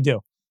little bit. I do.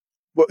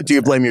 Do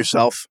you blame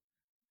yourself?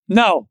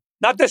 No,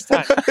 not this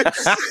time.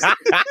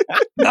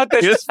 Not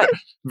this time.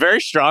 Very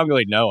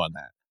strongly no on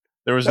that.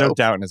 There was no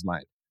doubt in his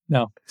mind.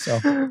 No. So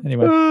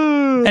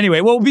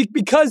anyway, well,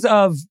 because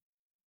of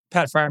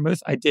Pat Freiermuth,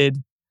 I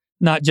did,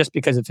 not just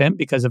because of him,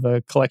 because of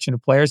a collection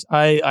of players.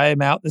 I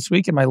am out this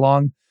week in my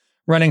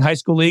long-running high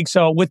school league.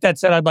 So with that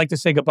said, I'd like to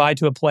say goodbye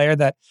to a player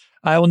that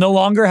I will no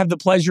longer have the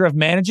pleasure of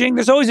managing.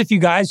 There's always a few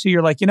guys who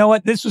you're like, you know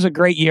what? This was a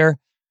great year,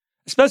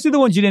 especially the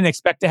ones you didn't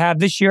expect to have.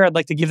 This year, I'd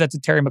like to give that to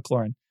Terry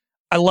McLaurin.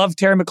 I love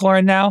Terry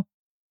McLaurin now.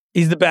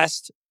 He's the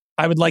best.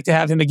 I would like to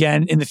have him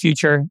again in the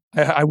future.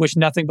 I wish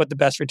nothing but the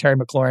best for Terry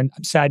McLaurin.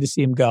 I'm sad to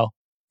see him go.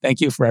 Thank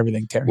you for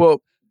everything, Terry.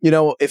 Well,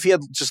 if he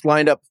had just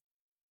lined up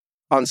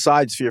on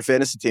sides for your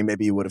fantasy team,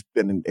 maybe you would have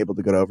been able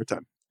to go to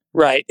overtime.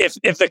 Right.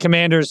 If the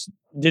Commanders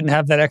didn't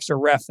have that extra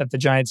ref that the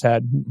Giants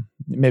had,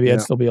 maybe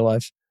I'd still be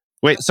alive.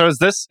 Wait, so is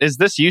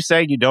this you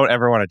saying you don't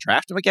ever want to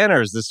draft him again,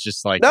 or is this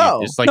just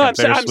no? It's a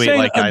bittersweet I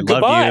love you.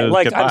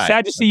 Goodbye. I'm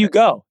sad to see you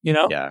go.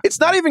 Yeah. It's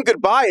not even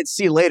goodbye. It's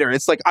see you later.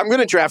 It's I'm going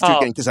to draft you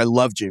again because I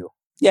loved you.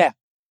 Yeah.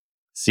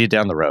 See you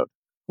down the road.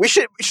 We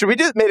should we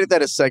made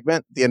that a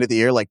segment at the end of the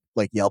year, like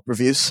Yelp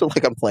reviews,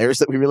 on players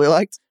that we really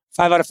liked.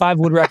 5 out of 5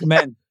 would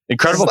recommend.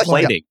 Incredible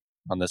plating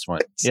on this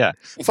one. Yeah.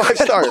 5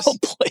 stars.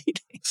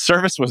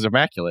 Service was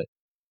immaculate.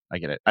 I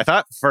get it. I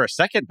thought for a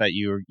second that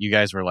you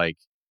guys were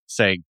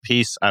saying,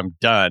 peace, I'm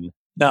done.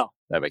 No.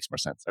 That makes more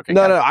sense. Okay.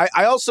 No.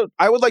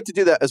 I would like to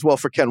do that as well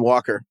for Ken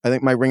Walker. I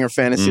think my Ringer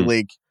Fantasy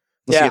League,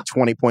 let's get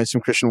 20 points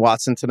from Christian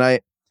Watson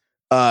tonight.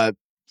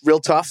 Real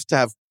tough to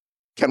have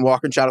Ken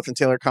Walker and Jonathan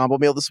Taylor combo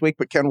meal this week,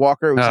 but Ken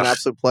Walker, it was an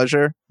absolute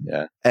pleasure.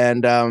 Yeah.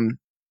 And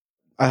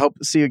I hope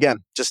to see you again.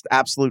 Just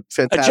absolute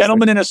fantastic. A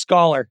gentleman and a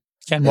scholar,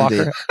 Ken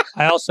Walker.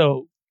 I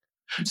also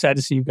am sad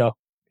to see you go.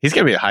 He's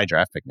going to be a high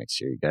draft pick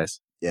next year, you guys.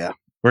 Yeah.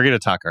 We're going to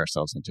talk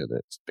ourselves into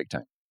this big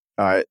time.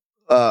 All right.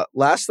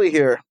 Lastly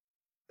here,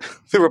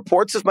 the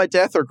reports of my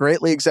death are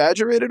greatly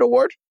exaggerated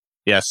award.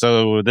 Yeah,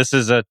 so this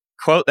is a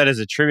quote that is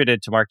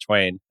attributed to Mark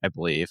Twain, I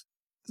believe.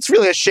 It's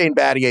really a Shane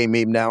Battier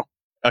meme now.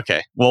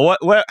 Okay. Well,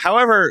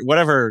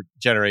 whatever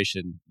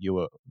generation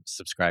you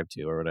subscribe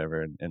to or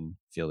whatever and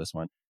feel this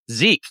one.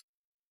 Zeke.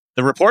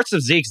 The reports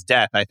of Zeke's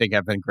death, I think,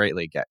 have been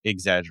greatly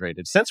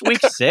exaggerated. Since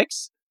week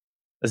 6,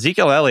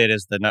 Ezekiel Elliott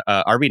is the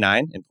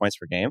RB9 in points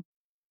per game.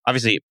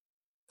 Obviously,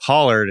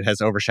 Pollard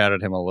has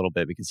overshadowed him a little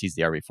bit because he's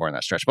the RB4 in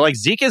that stretch. But like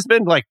Zeke has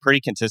been like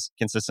pretty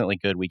consistently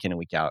good week in and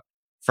week out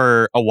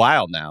for a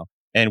while now.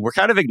 And we're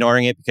kind of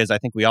ignoring it because I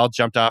think we all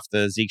jumped off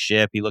the Zeke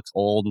ship. He looks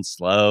old and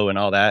slow and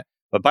all that.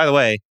 But by the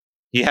way,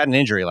 he had an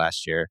injury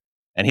last year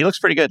and he looks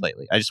pretty good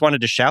lately. I just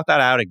wanted to shout that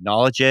out,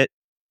 acknowledge it.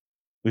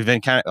 We've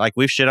been kind of like,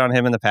 we've shit on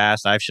him in the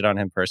past. I've shit on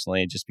him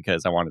personally just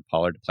because I wanted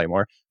Pollard to play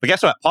more. But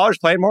guess what? Pollard's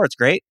playing more. It's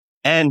great.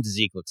 And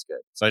Zeke looks good.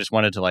 So I just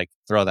wanted to like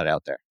throw that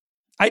out there.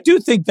 I do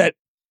think that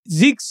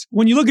Zeke's,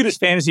 when you look at his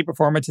fantasy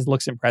performance, it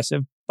looks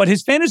impressive. But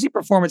his fantasy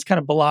performance kind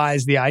of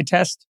belies the eye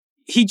test.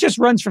 He just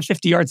runs for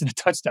 50 yards and a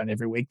touchdown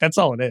every week. That's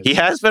all it is. He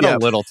has been a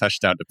little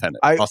touchdown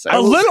dependent.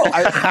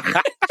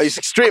 He's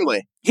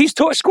extremely. He's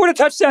scored a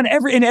touchdown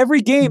in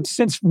every game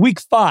since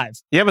week 5.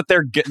 Yeah, but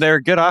they're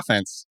a good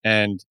offense.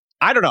 And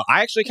I don't know.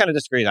 I actually kind of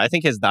disagree. I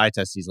think the eye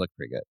test, he's looked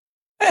pretty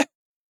good.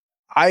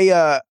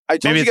 I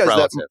told Maybe you guys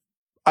relative. that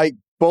I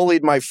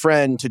bullied my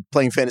friend to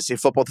playing fantasy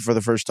football for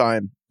the first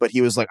time, but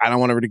he was like, I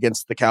don't want to root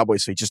against the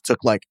Cowboys. So he just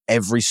took like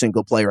every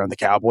single player on the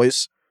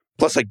Cowboys,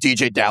 plus like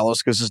DJ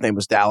Dallas because his name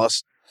was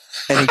Dallas.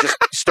 And he just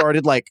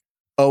started like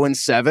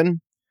 0-7.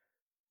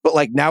 But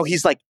like now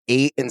he's like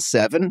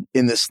 8-7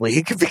 in this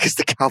league because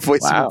the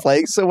Cowboys have been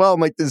playing so well. I'm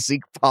like the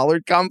Zeke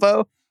Pollard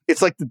combo.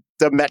 It's like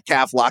the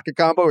Metcalf Lockett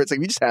combo where it's like,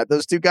 we just had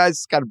those two guys.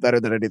 It's kind of better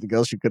than anything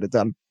else you could have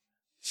done.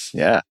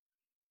 Yeah.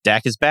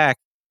 Dak is back.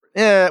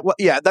 Yeah. Well,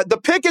 yeah. The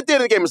pick at the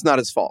end of the game was not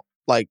his fault.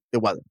 Like it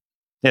wasn't.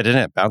 Yeah.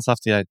 Didn't it bounce off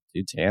the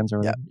dude's hands or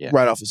whatever? Yeah.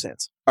 Right off his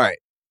hands. All right.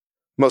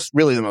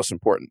 The most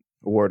important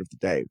award of the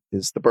day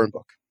is the burn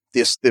book.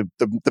 The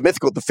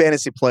mythical, the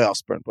fantasy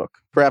playoffs burn book.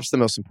 Perhaps the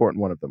most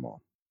important one of them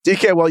all.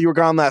 DK, while you were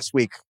gone last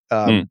week,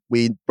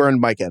 we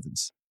burned Mike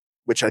Evans,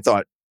 which I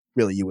thought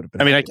really you would have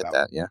been. I mean, I get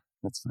that. Yeah,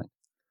 that's fine.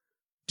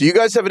 Do you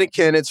guys have any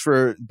candidates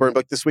for burn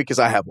book this week? Because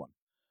I have one.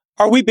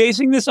 Are we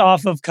basing this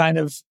off of kind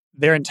of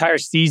their entire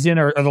season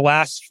or the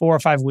last 4 or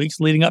 5 weeks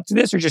leading up to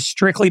this, or just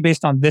strictly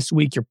based on this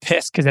week you're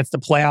pissed because it's the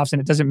playoffs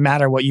and it doesn't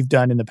matter what you've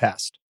done in the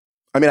past?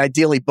 I mean,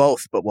 ideally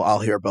both, but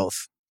I'll hear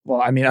both.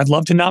 Well, I mean, I'd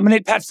love to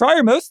nominate Pat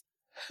Freiermuth.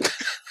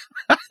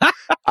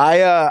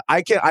 I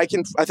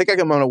think I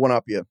can one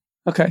up you.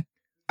 Okay.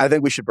 I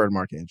think we should burn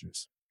Mark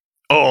Andrews.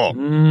 Oh,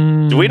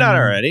 do we not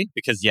already?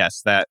 Because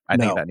yes, I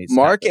think that needs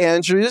Mark to happen.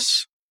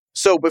 Andrews.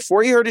 So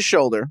before he hurt his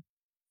shoulder,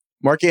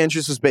 Mark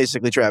Andrews was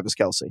basically Travis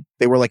Kelce.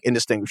 They were like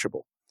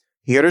indistinguishable.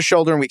 He hurt his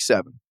shoulder in week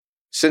 7.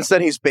 Since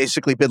then, he's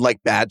basically been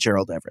like bad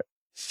Gerald Everett.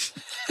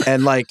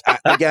 And like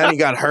again, he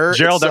got hurt.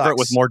 Gerald Everett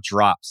with more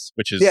drops,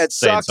 which is it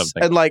saying sucks.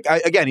 something. And like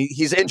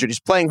he's injured. He's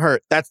playing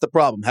hurt. That's the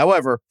problem.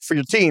 However, for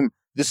your team,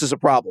 this is a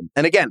problem.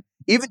 And again,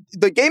 even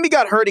the game he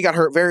got hurt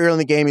very early in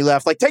the game. He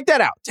left. Like take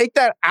that out. Take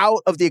that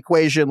out of the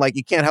equation. Like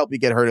you can't help you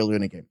get hurt early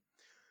in the game.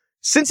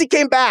 Since he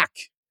came back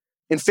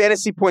in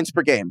fantasy points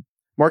per game,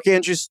 Mark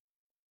Andrews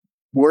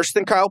worse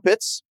than Kyle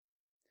Pitts.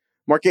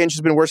 Mark Andrews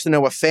has been worse than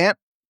Noah Fant.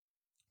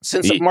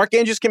 Since Mark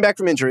Andrews came back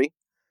from injury,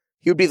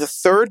 he would be the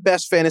 3rd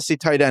best fantasy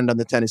tight end on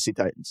the Tennessee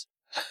Titans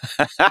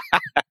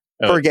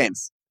per game.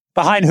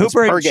 Behind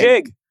Hooper and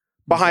Chig.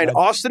 Behind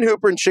Austin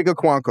Hooper and Chig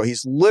Okonkwo.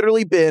 He's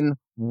literally been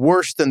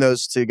worse than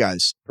those two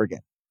guys per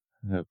game.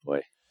 Oh,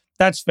 boy.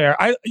 That's fair.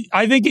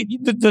 I think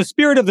the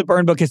spirit of the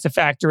burn book is to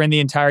factor in the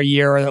entire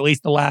year or at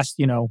least the last,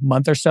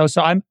 month or so.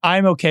 So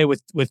I'm okay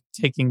with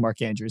taking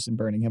Mark Andrews and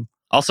burning him.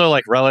 Also,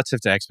 like relative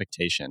to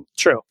expectation.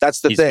 True.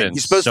 That's the thing.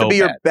 He's supposed to be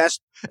your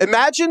best.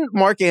 Imagine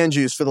Mark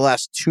Andrews for the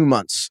last 2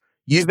 months.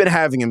 You've been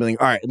having him being,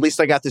 all right, at least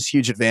I got this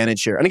huge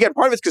advantage here. And again,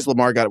 part of it's because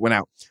Lamar went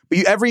out.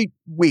 But every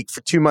week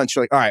for 2 months,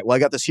 you're like, all right, well, I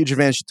got this huge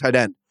advantage at tight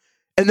end.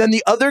 And then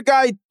the other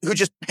guy who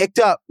just picked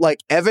up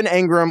like Evan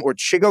Engram or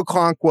Chig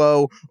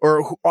Okonkwo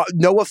or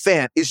Noah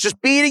Fant is just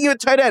beating you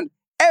at tight end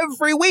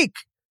every week.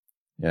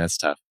 Yeah, it's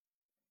tough.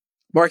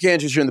 Mark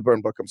Andrews, you're in the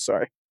burn book. I'm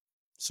sorry.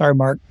 Sorry,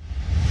 Mark.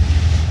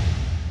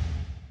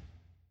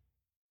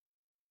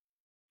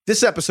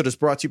 This episode is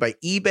brought to you by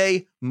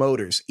eBay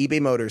Motors.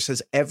 eBay Motors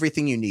has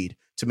everything you need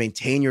to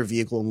maintain your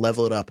vehicle and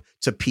level it up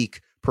to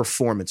peak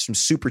performance, from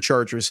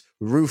superchargers,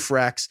 roof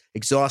racks,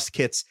 exhaust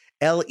kits,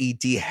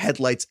 LED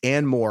headlights,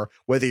 and more.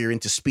 Whether you're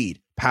into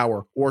speed,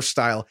 power, or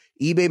style,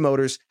 eBay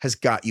Motors has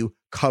got you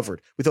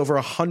covered. With over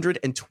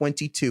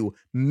 122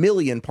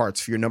 million parts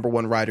for your number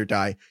one ride or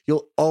die,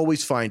 you'll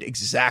always find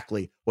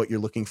exactly what you're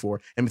looking for.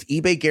 And with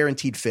eBay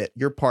Guaranteed Fit,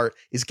 your part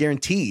is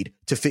guaranteed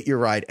to fit your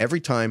ride every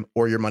time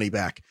or your money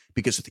back.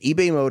 Because with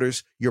eBay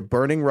Motors, you're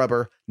burning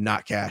rubber,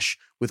 not cash.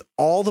 With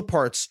all the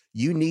parts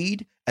you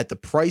need at the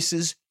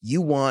prices you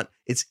want,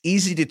 it's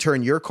easy to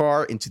turn your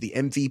car into the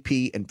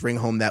MVP and bring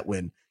home that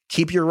win.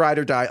 Keep your ride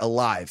or die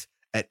alive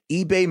at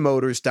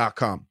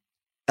ebaymotors.com.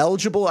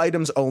 Eligible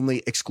items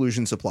only.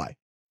 Exclusions apply.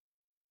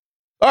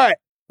 All right.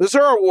 Those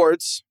are our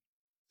awards.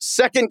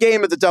 Second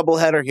game of the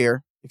doubleheader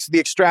here. It's the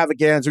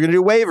extravaganza. We're going to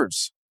do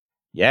waivers.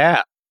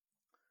 Yeah.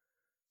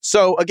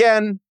 So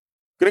again,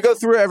 going to go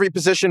through every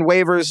position,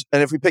 waivers,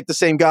 and if we pick the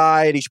same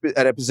guy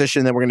at a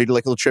position, then we're going to do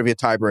like a little trivia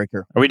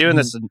tiebreaker. Are we doing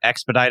this in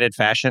expedited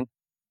fashion?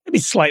 Maybe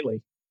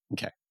slightly.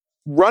 Okay.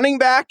 Running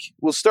back,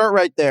 we'll start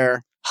right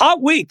there.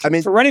 Hot week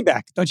for running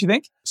back, don't you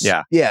think?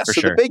 Yeah. Yeah. So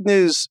sure. The big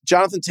news,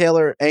 Jonathan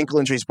Taylor, ankle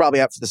injury, is probably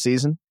out for the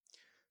season.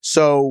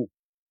 So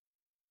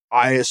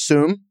I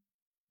assume,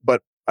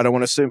 but I don't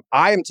want to assume,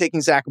 I am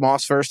taking Zach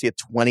Moss first. He had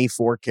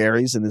 24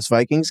 carries in this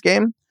Vikings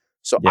game.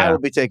 So I will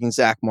be taking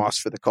Zach Moss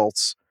for the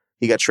Colts.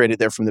 He got traded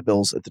there from the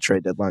Bills at the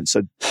trade deadline.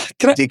 So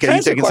DK,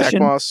 you taking Zach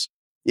Moss?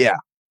 Yeah.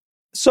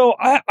 So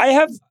I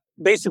have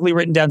basically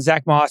written down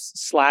Zach Moss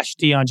 /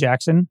 Deion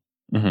Jackson.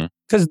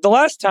 Because the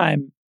last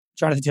time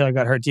Jonathan Taylor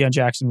got hurt, Deion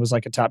Jackson was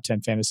like a top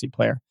 10 fantasy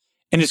player.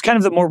 And it's kind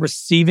of the more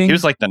receiving. He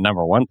was like the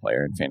number one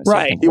player in fantasy.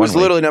 Right. He was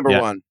literally number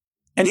one.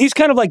 And he's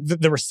kind of like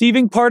the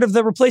receiving part of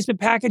the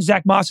replacement package.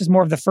 Zach Moss is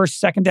more of the first,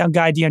 second down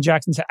guy. Deion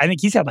Jackson, I think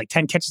he's had like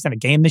 10 catches in a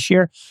game this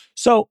year.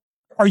 So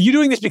are you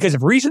doing this because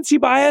of recency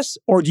bias,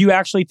 or do you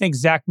actually think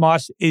Zach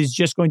Moss is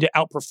just going to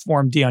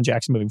outperform Deion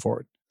Jackson moving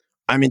forward?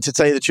 I mean, to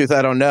tell you the truth,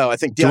 I don't know. I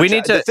think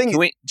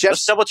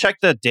let's double check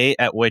the date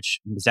at which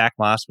Zach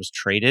Moss was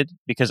traded,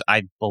 because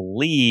I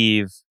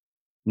believe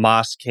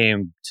Moss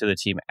came to the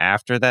team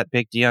after that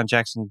big Deion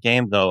Jackson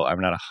game, though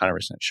I'm not 100%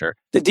 sure.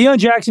 The Deion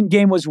Jackson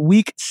game was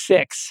week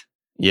 6.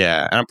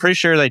 Yeah, and I'm pretty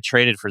sure they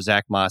traded for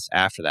Zach Moss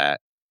after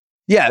that.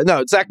 Yeah,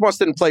 no, Zach Moss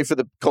didn't play for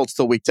the Colts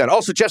till week 10.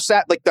 Also, Jeff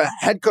the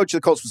head coach of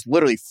the Colts was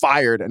literally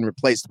fired and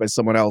replaced by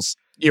someone else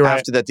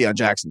after that Deion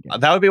Jackson game.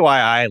 That would be why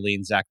I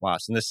lean Zach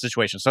Moss in this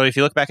situation. So if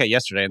you look back at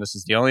yesterday, and this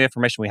is the only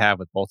information we have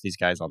with both these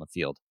guys on the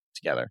field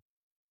together,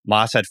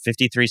 Moss had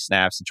 53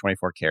 snaps and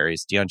 24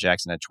 carries. Deion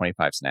Jackson had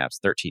 25 snaps,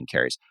 13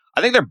 carries.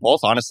 I think they're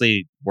both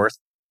honestly worth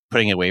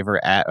putting a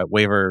waiver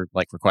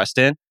request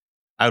in.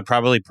 I would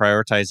probably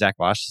prioritize Zach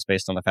Moss just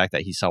based on the fact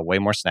that he saw way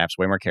more snaps,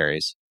 way more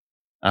carries.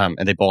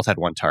 And they both had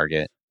one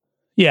target.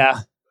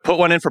 Yeah. Put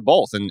one in for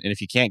both. And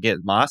if you can't get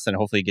Moss, then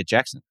hopefully you get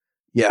Jackson.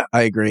 Yeah,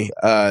 I agree.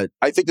 I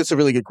think that's a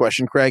really good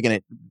question, Craig.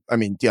 And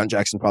Deion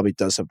Jackson probably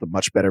does have the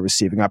much better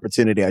receiving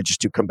opportunity. I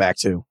just do come back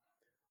to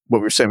what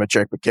we were saying about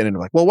Jerick McKinnon.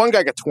 Like, well, one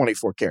guy got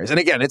 24 carries. And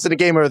again, it's in a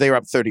game where they were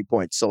up 30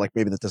 points. So like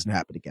maybe that doesn't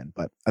happen again.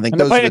 But I think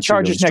those are the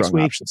Chargers really next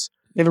week. Options.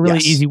 They have a really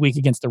easy week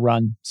against the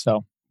run.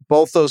 So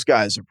both those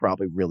guys are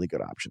probably really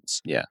good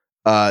options. Yeah.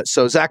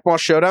 So Zach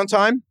Moss showdown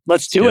time.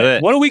 Let's do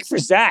it. What a week for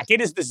Zach. It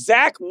is the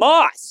Zach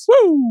Moss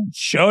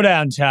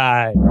showdown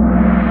time.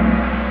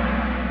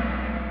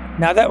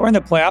 Now that we're in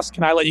the playoffs,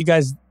 can I let you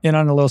guys in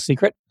on a little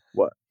secret?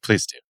 What?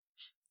 Please do.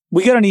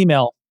 We got an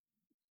email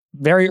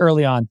very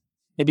early on,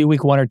 maybe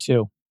week 1 or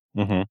 2.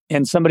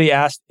 And somebody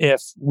asked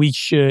if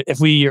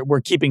we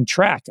were keeping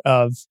track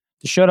of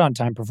the showdown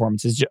time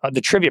performances,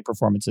 the trivia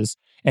performances,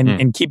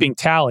 and keeping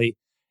tally.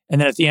 And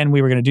then at the end,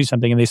 we were going to do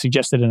something, and they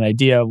suggested an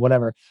idea,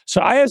 whatever.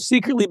 So I have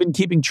secretly been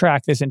keeping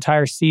track this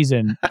entire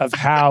season of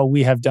how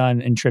we have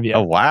done in trivia.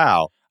 Oh,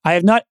 wow. I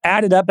have not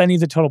added up any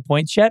of the total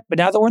points yet, but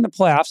now that we're in the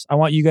playoffs, I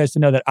want you guys to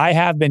know that I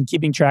have been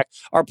keeping track.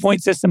 Our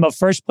point system of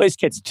first place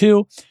gets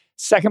 2,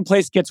 second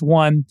place gets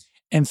 1,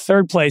 and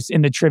third place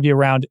in the trivia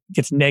round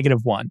gets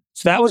 -1.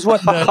 So that was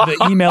what the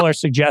emailer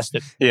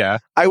suggested. Yeah.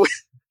 I wish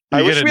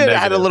we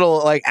had a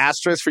little like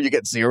asterisk for you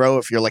get 0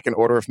 if you're like an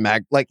order of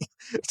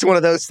it's one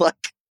of those like.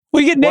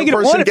 Well, you get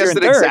 -1 if you're in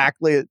third.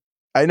 Exactly.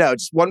 I know.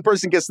 Just one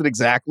person gets it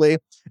exactly,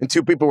 and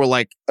 2 people were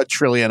like a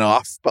trillion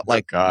off. But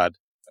like, God.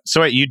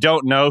 So wait, you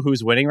don't know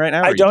who's winning right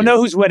now? I don't know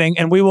who's winning,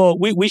 and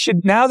we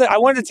should, now that I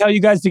wanted to tell you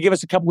guys to give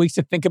us a couple weeks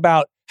to think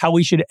about how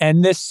we should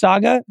end this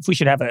saga. If we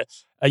should have a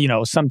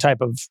some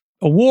type of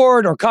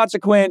award or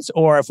consequence,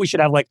 or if we should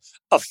have like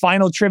a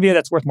final trivia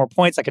that's worth more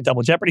points, like a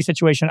double Jeopardy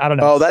situation. I don't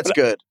know. Oh, that's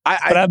good.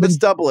 Let's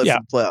double it for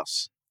the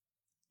playoffs.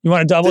 You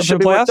want to double it for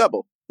the playoffs?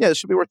 Double. Yeah, this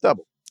should be worth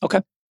double.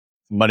 Okay.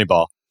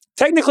 Moneyball.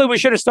 Technically, we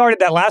should have started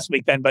that last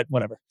week then, but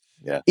whatever.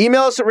 Yeah.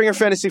 Email us at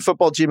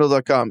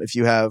ringerfantasyfootball@gmail.com if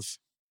you have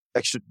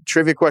extra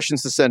trivia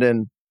questions to send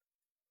in,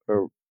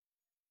 or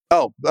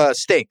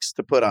stakes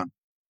to put on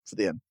for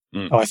the end.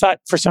 Oh, I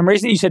thought for some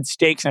reason you said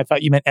steaks, and I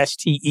thought you meant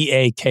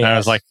STEAKS. I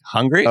was like,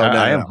 hungry? Oh,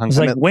 I am hungry. I was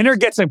like, winner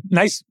gets a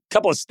nice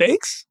couple of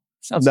steaks?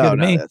 Sounds good to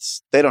me.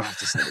 They don't have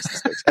to send us the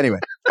steaks. Anyway,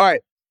 all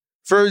right.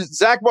 For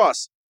Zach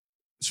Moss,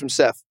 it's from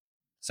Seth.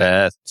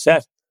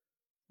 Seth.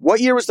 What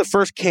year was the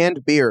first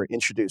canned beer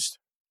introduced?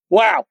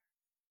 Wow.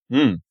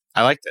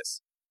 I like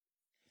this.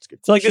 I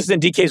feel like this is in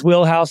DK's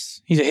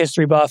wheelhouse. He's a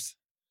history buff.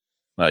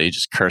 Well, you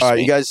just cursed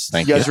me. You guys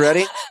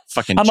ready?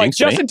 Fucking I'm like, jinxed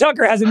me. Justin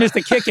Tucker hasn't missed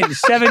a kick in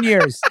 7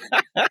 years.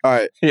 All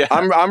right. Yeah.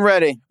 I'm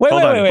ready. Wait.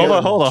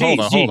 Hold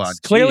on.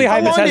 Clearly,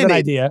 Hymus has an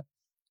idea.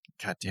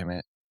 God damn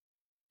it.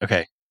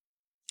 Okay.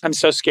 I'm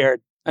so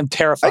scared. I'm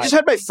terrified. I just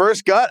had my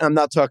first gut. I'm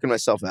not talking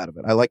myself out of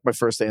it. I like my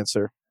first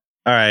answer.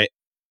 All right.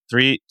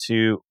 3,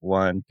 2,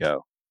 1,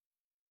 go.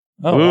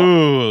 Oh,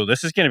 ooh,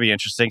 This is going to be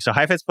interesting. So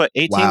Heifetz put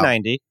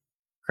 1890. Wow.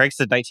 Craig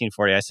said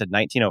 1940. I said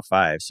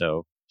 1905.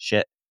 So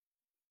Shit.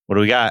 What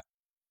do we got?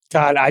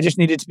 God, I just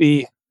need it to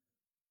be.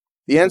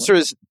 The answer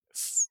is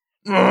it's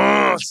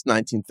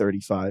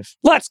 1935.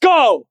 Let's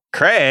go.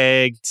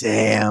 Craig.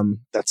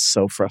 Damn, that's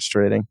so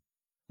frustrating.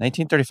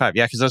 1935.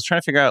 Yeah, because I was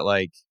trying to figure out,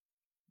 like,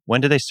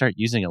 when did they start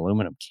using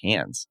aluminum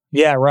cans?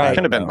 Yeah, right. It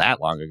couldn't have been that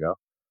long ago.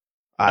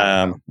 All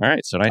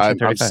right, so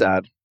 1935. I'm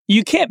sad.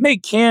 You can't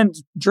make canned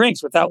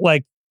drinks without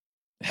like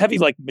heavy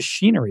like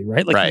machinery,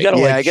 right? Like you got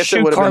to I guess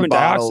shoot carbon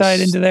dioxide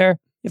into there.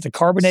 You have to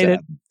carbonate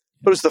it.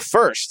 But it was the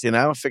first,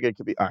 I figured it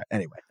could be. All right,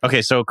 anyway.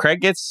 Okay, so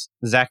Craig gets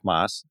Zach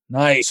Moss.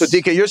 Nice. So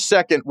DK, you're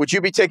second. Would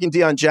you be taking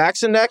Deion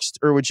Jackson next,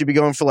 or would you be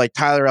going for like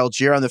Tyler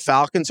Algier on the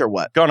Falcons, or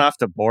what? Going off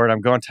the board,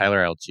 I'm going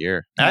Tyler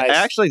Algier. Nice. I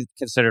actually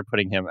considered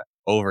putting him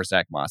over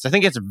Zach Moss. I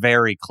think it's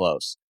very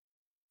close.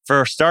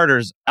 For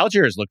starters,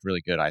 Algier has looked really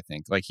good, I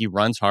think. Like, he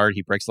runs hard.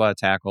 He breaks a lot of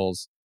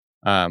tackles.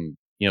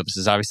 This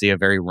is obviously a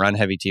very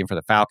run-heavy team for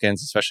the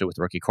Falcons, especially with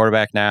rookie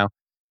quarterback now.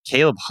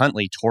 Caleb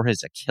Huntley tore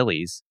his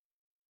Achilles.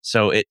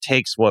 So it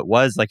takes what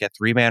was like a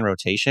 3-man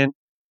rotation,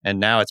 and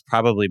now it's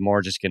probably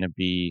more just going to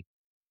be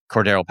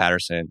Cordero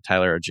Patterson,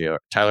 Tyler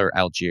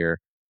Algier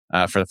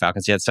for the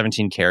Falcons. He had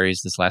 17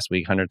 carries this last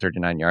week,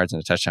 139 yards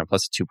and a touchdown,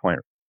 plus a 2-point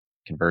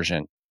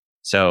conversion.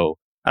 So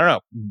I don't know.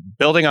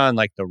 Building on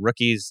like the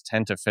rookies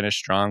tend to finish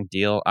strong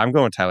deal, I'm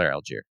going Tyler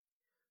Algier.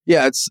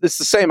 Yeah, it's the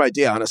same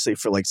idea, honestly,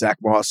 for like Zach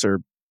Moss or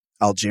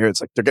Algier. It's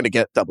like they're going to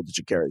get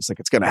double-digit carries. Like,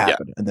 it's going to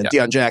happen. And then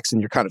Deion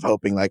Jackson, you're kind of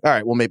hoping like, all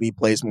right, well, maybe he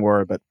plays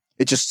more. But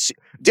it just,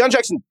 Deion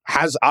Jackson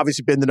has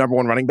obviously been the number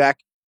one running back,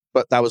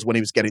 but that was when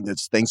he was getting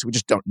those things. So we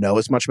just don't know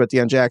as much about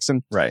Deion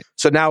Jackson. Right.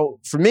 So now,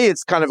 for me,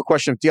 it's kind of a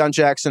question of Deion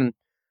Jackson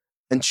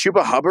and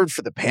Chuba Hubbard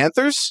for the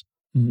Panthers,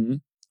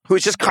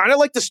 who's just kind of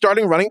like the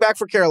starting running back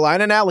for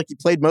Carolina now. Like, he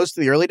played most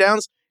of the early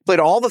downs, played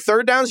all the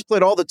third downs, he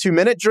played all the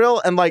 2-minute drill,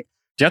 and like,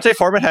 Deontay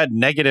Foreman had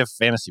negative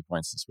fantasy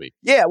points this week.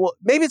 Yeah, well,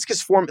 maybe it's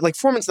because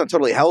Foreman's not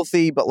totally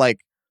healthy, but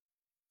like,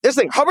 this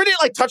thing, Hubbard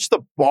didn't like touch the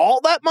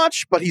ball that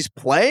much, but he's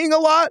playing a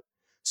lot.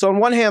 So on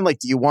one hand, like,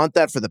 do you want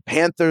that for the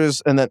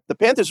Panthers? And that the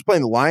Panthers are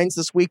playing the Lions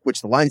this week,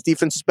 which the Lions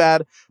defense is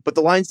bad, but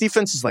the Lions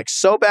defense is like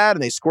so bad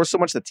and they score so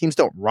much that teams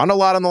don't run a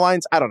lot on the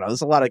Lions. I don't know.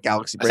 There's a lot of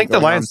galaxy brain. I think the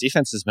Lions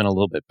defense has been a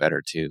little bit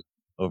better too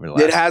over the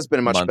last. It has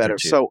been much better.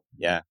 So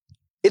yeah,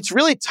 it's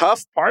really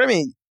tough. Part of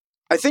me,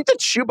 I think that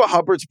Chuba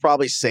Hubbard's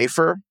probably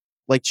safer.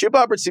 Like, Chuba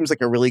Hubbard seems like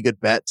a really good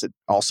bet to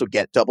also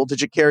get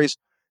double-digit carries.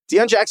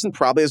 Deion Jackson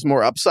probably has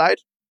more upside.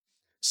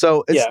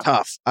 So it's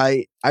tough.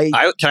 Can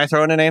I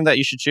throw in a name that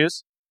you should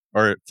choose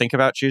or think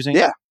about choosing?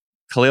 Yeah.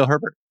 Khalil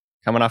Herbert,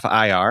 coming off of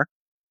IR.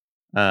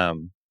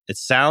 It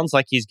sounds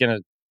like he's going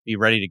to be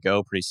ready to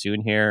go pretty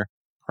soon here.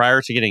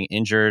 Prior to getting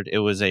injured, it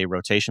was a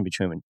rotation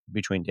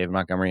between David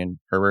Montgomery and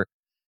Herbert.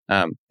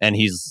 And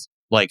he's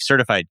like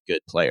certified good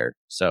player.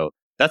 So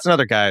that's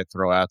another guy I'd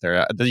throw out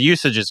there. The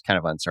usage is kind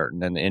of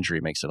uncertain, and the injury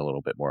makes it a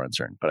little bit more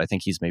uncertain. But I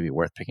think he's maybe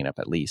worth picking up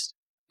at least.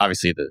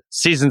 Obviously, the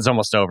season's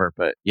almost over,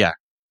 but yeah.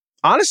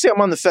 Honestly, I'm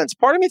on the fence.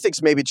 Part of me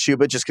thinks maybe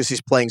Chuba, just because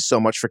he's playing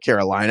so much for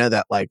Carolina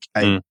that like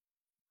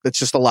it's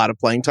just a lot of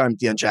playing time.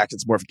 Deion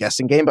Jackson's more of a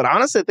guessing game. But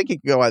honestly, I think he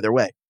could go either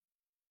way.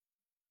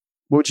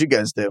 What would you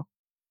guys do?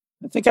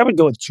 I think I would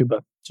go with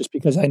Chuba, just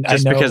because I know.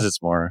 Because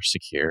it's more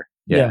secure.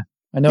 Yeah,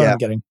 I know what I'm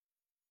getting.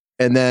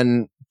 And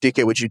then,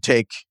 DK, would you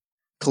take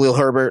Khalil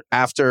Herbert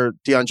after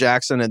Deion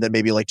Jackson and then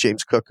maybe like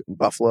James Cook in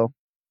Buffalo?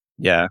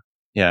 Yeah.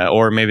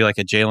 Or maybe like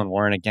a Jalen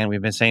Warren. Again,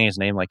 we've been saying his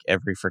name like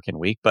every freaking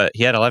week, but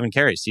he had 11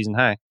 carries, season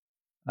high.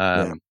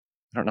 I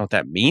don't know what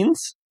that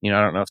means. I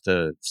don't know if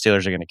the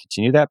Steelers are going to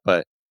continue that,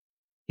 but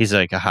he's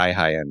like a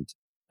high-end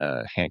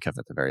handcuff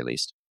at the very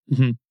least.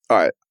 Mm-hmm. All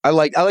right. I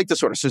like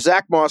this order. So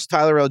Zach Moss,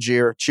 Tyler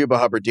Algier, Chuba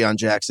Hubbard, Deion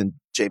Jackson,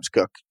 James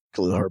Cook,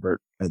 Khalil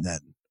Herbert, and then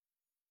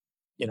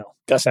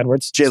Gus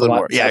Edwards, Jalen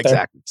Warren. Yeah,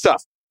 exactly.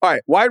 Stuff. All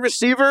right, wide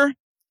receiver.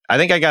 I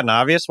think I got an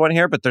obvious one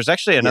here, but there's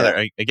actually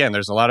another. Yeah. Again,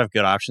 there's a lot of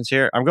good options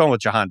here. I'm going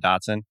with Jahan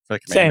Dotson for the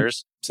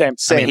Commanders. Same.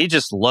 I mean, he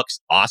just looks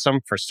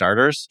awesome for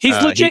starters.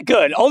 He's legit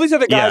good. All these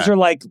other guys are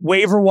like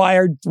waiver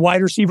wire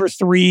wide receiver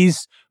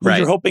threes. Who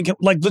you're hoping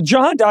like the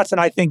Jahan Dotson.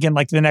 I think in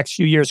like the next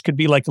few years could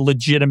be like a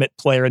legitimate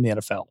player in the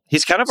NFL.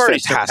 He's kind of already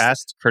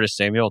surpassed Curtis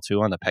Samuel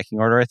too on the pecking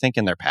order. I think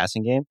in their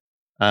passing game.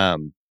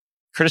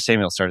 Curtis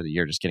Samuel started the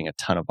year just getting a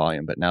ton of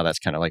volume, but now that's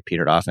kind of like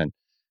petered off. And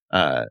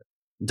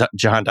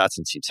Jahan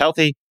Dotson seems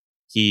healthy.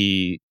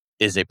 He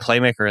is a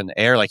playmaker in the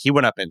air. Like, he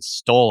went up and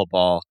stole a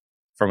ball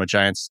from a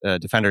Giants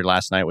defender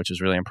last night, which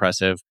was really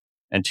impressive.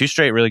 And 2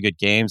 straight really good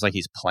games. Like,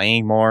 he's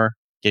playing more,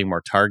 getting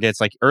more targets.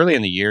 Like, early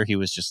in the year, he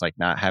was just like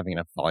not having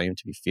enough volume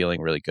to be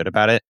feeling really good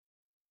about it.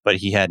 But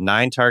he had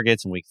 9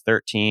 targets in week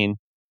 13,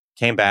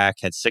 came back,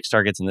 had 6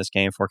 targets in this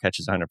game, 4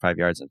 catches, 105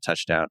 yards, and a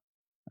touchdown.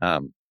 I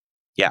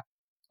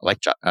like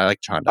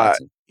Jahan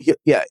Dotson.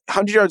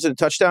 100 yards and a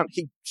touchdown.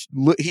 He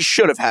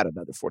should have had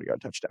another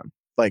 40-yard touchdown.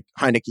 Like,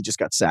 Heineke just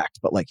got sacked,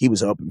 but like he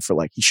was open for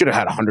like he should have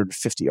had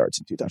 150 yards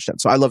and 2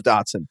 touchdowns. So I love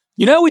Dotson.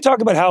 We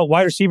talk about how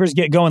wide receivers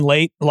get going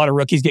late. A lot of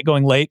rookies get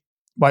going late.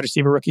 Wide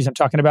receiver rookies I'm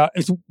talking about.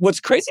 What's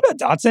crazy about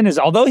Dotson is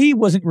although he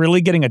wasn't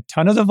really getting a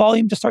ton of the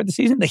volume to start the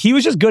season, he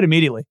was just good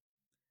immediately.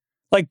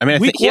 Like, I mean, I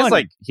week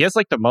think he has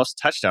like the most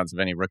touchdowns of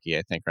any rookie,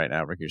 I think, right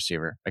now, rookie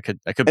receiver. I could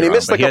be and he wrong,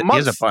 missed like a month.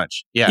 He has a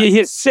bunch. Yeah. He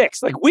has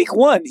 6. Like week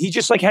 1, he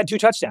just like had 2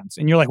 touchdowns,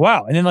 and you're like,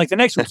 wow. And then like the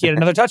next week, he had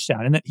another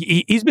touchdown, and then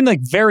he's been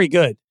like very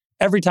good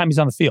every time he's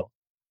on the field.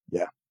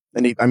 Yeah,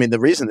 and the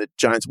reason that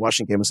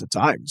Giants-Washington game was a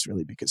tie was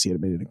really because he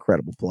had made an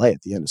incredible play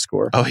at the end to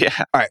score. Oh yeah.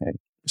 All right,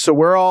 so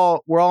we're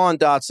all on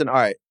Dotson. All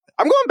right,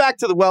 I'm going back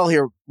to the well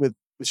here with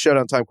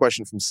Showdown Time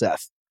question from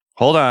Seth.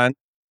 Hold on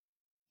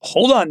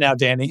now,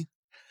 Danny.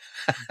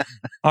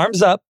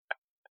 Arms up.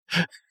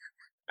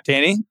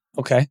 Danny,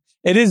 okay.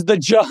 It is the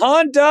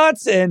Jahan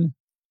Dotson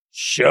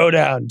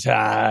Showdown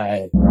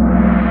Time.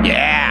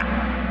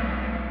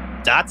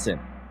 Yeah. Dotson.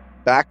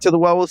 Back to the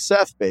well with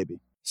Seth, baby.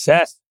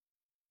 Seth.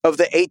 Of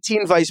the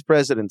 18 vice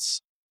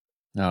presidents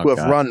who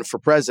have run for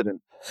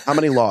president, how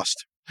many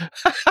lost?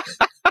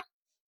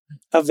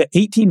 Of the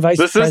 18 vice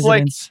presidents. This is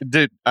like,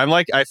 dude,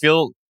 I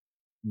feel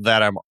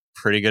that I'm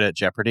pretty good at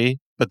Jeopardy,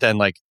 but then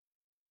like,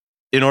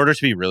 in order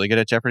to be really good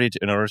at Jeopardy,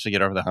 in order to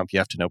get over the hump, you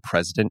have to know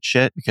president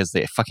shit because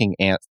they fucking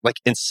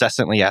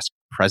incessantly ask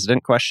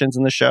president questions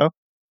in the show.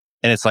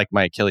 And it's like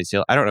my Achilles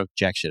heel. I don't know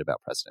jack shit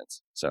about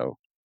presidents. So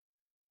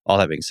all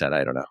that being said,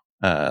 I don't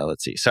know.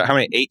 Let's see. So how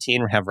many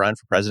 18 have run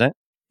for president?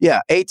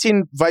 Yeah,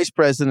 18 vice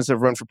presidents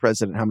have run for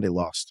president. How many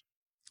lost?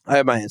 I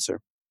have my answer.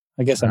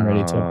 I guess I'm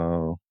ready to.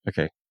 Oh,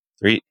 okay.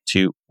 3,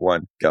 2,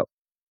 1, go.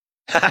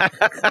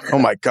 Oh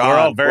my God. We're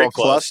all very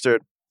close.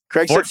 Clustered.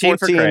 Craig said 14.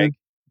 For Craig.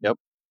 Yep.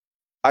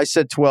 I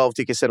said 12.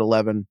 DK said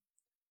 11.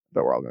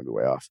 But we're all going to be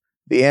way off.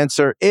 The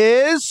answer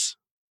is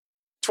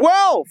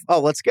 12. Oh,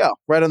 let's go.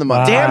 Right on the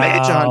money. Wow.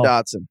 Damn it, John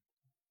Dotson.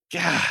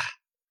 Yeah.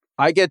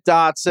 I get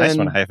Dotson. Nice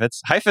one,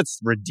 Heifetz. Heifetz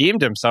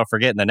redeemed himself for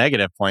getting the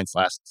negative points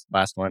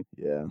last one.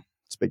 Yeah,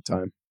 it's big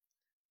time.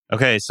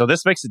 Okay, so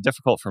this makes it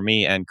difficult for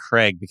me and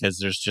Craig because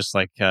there's just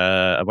like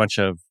a bunch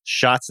of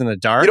shots in the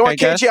dark. You don't want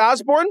KJ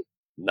Osborne?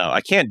 No,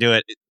 I can't do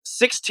it.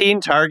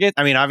 16 targets.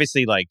 I mean,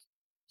 obviously, like,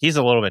 he's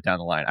a little bit down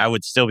the line. I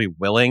would still be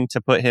willing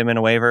to put him in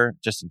a waiver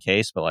just in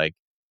case, but like,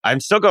 I'm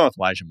still going with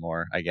Elijah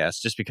Moore, I guess,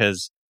 just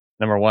because,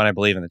 number one, I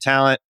believe in the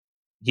talent.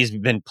 He's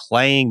been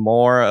playing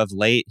more of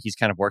late. He's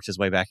kind of worked his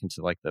way back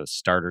into like the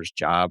starter's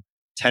job.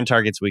 10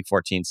 targets week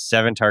 14,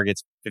 7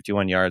 targets,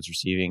 51 yards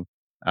receiving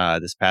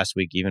this past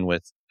week, even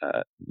with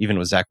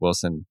Zach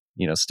Wilson,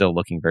 still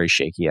looking very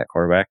shaky at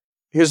quarterback.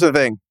 Here's the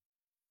thing.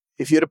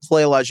 If you had to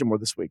play Elijah Moore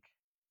this week,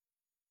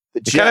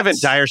 you're kind of in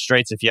dire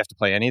straits if you have to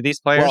play any of these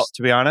players,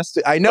 to be honest.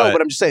 I know,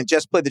 but I'm just saying,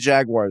 Jets play the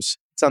Jaguars.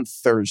 It's on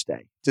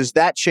Thursday. Does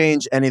that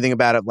change anything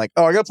about it? Like,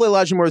 I got to play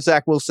Elijah Moore,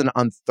 Zach Wilson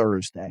on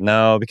Thursday.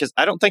 No, because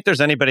I don't think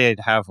there's anybody I'd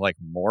have like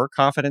more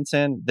confidence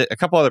in. A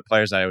couple other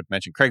players I would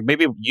mention. Craig,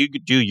 maybe you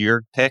could do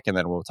your pick and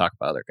then we'll talk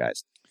about other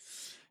guys.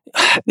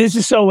 This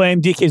is so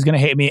lame. DK is going to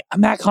hate me.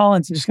 I'm Matt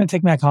Collins. I'm just going to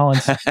take Matt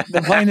Collins.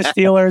 They're playing the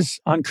Steelers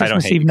on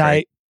Christmas Eve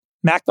night.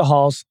 Mac the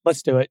Halls.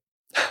 Let's do it.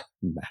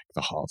 Mac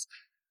the Halls.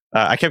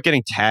 I kept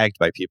getting tagged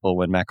by people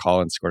when Mac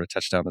Collins scored a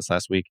touchdown this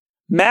last week.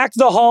 Mac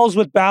the Halls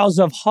with Bows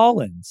of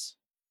Hollins.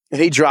 And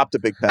he dropped a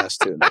big pass,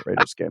 too, in that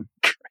Raiders game.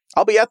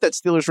 I'll be at that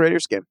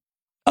Steelers-Raiders game.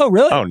 Oh,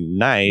 really? Oh,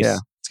 nice. Yeah.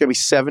 It's going to be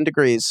 7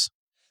 degrees.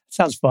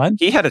 Sounds fun.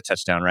 He had a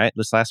touchdown, right,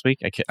 this last week?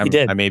 He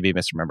did. I may be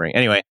misremembering.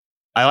 Anyway,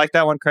 I like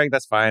that one, Craig.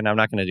 That's fine. I'm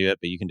not going to do it,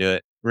 but you can do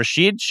it.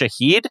 Rashid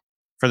Shaheed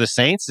for the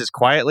Saints is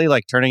quietly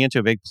like turning into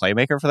a big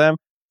playmaker for them.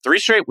 3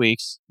 straight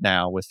weeks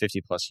now with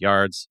 50-plus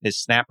yards.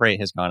 His snap rate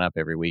has gone up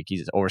every week.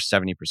 He's over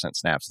 70%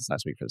 snaps this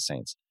last week for the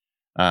Saints.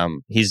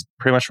 He's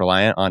pretty much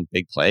reliant on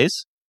big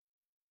plays,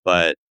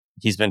 but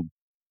he's been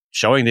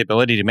showing the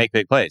ability to make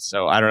big plays.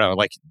 So I don't know.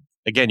 Like,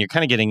 again, you're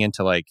kind of getting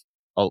into like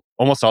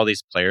almost all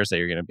these players that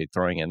you're going to be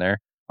throwing in there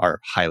are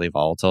highly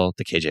volatile.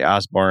 The KJ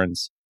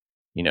Osbornes,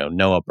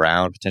 Noah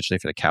Brown potentially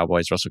for the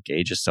Cowboys. Russell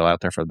Gage is still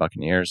out there for the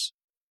Buccaneers.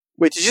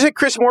 Wait, did you say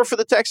Chris Moore for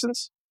the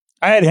Texans?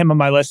 I had him on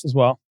my list as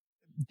well.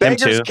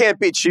 Beggars can't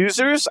be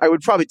choosers. I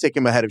would probably take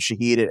him ahead of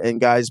Shaheed and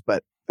guys,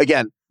 but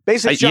again,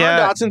 basically John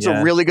Dotson's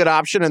a really good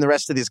option, and the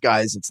rest of these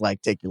guys, it's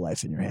like take your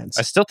life in your hands.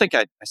 I still think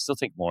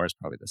Moore is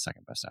probably the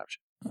second best option.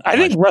 I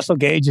think Russell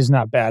Gage is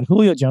not bad.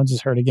 Julio Jones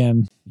is hurt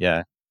again.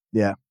 Yeah.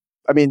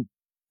 I mean,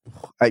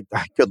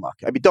 good luck.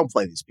 I mean, don't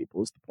play these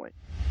people is the point.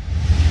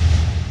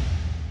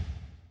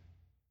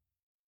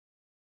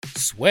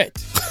 Sweat.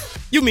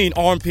 You mean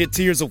armpit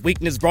tears of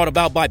weakness brought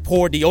about by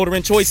poor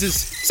deodorant choices?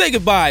 Say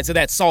goodbye to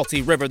that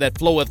salty river that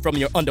floweth from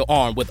your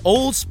underarm with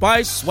Old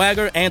Spice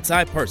Swagger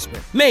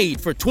Antiperspirant. Made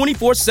for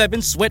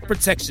 24/7 sweat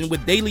protection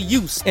with daily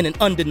use and an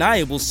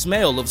undeniable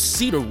smell of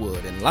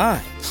cedarwood and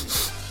lime.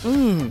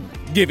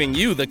 Giving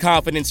you the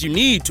confidence you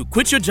need to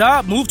quit your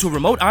job, move to a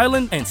remote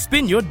island, and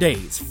spend your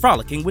days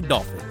frolicking with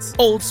dolphins.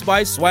 Old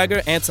Spice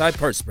Swagger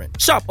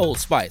Antiperspirant. Shop Old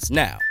Spice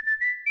now.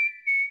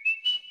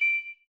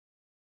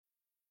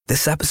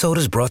 This episode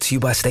is brought to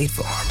you by State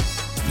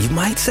Farm. You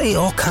might say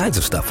all kinds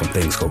of stuff when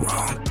things go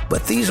wrong,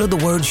 but these are the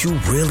words you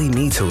really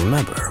need to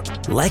remember.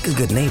 Like a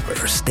good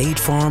neighbor, State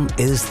Farm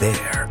is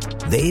there.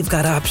 They've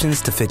got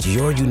options to fit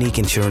your unique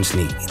insurance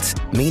needs,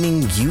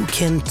 meaning you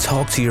can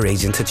talk to your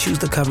agent to choose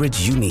the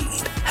coverage you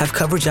need. Have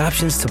coverage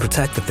options to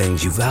protect the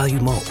things you value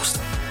most.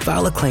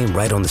 File a claim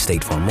right on the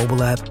State Farm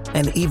mobile app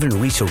and even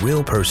reach a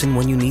real person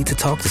when you need to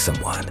talk to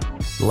someone.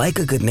 Like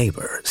a good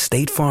neighbor,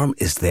 State Farm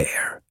is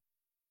there.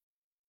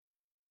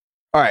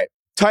 All right.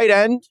 Tight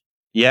end.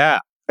 Yeah.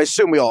 I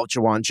assume we all have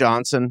Juwan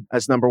Johnson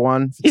as number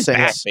one. He's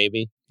back,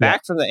 baby.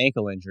 Back from the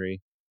ankle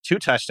injury. 2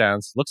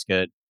 touchdowns. Looks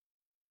good.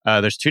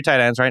 There's 2 tight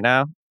ends right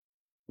now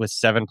with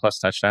 7+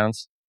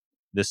 touchdowns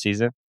this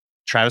season.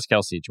 Travis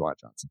Kelce, Juwan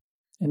Johnson.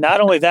 And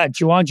not only that,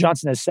 Juwan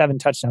Johnson has 7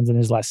 touchdowns in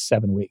his last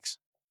 7 weeks.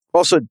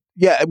 Also,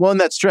 yeah, well, in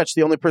that stretch,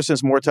 the only person who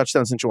has more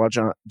touchdowns than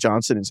Juwan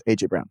Johnson is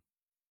A.J. Brown.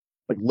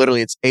 Like,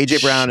 literally, it's A.J.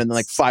 Brown and then,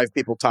 like, 5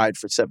 people tied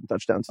for 7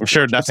 touchdowns. I'm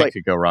sure nothing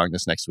could go wrong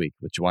this next week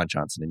with Juwan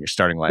Johnson in your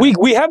starting lineup.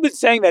 We have been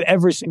saying that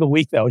every single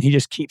week, though, and he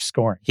just keeps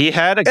scoring. He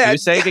had a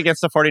goose egg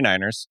against the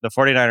 49ers. The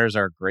 49ers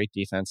are a great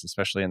defense,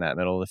 especially in that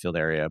middle of the field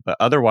area. But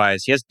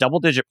otherwise, he has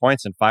double-digit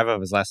points in 5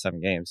 of his last 7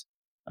 games.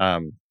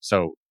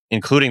 So,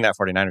 including that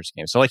 49ers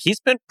game. So, like, he's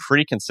been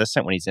pretty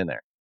consistent when he's in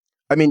there.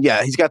 I mean,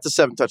 yeah, he's got the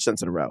 7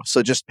 touchdowns in a row.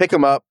 So just pick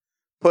him up,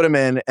 put him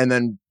in, and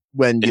then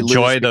when you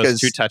enjoy lose those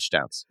 2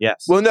 touchdowns.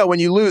 Yes. Well, no, when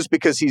you lose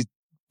because he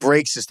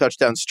breaks his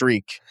touchdown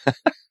streak.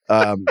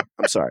 I'm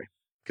sorry,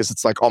 because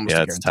it's like almost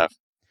it's tough.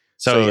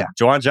 So yeah.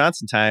 Juwan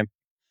Johnson time.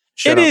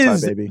 It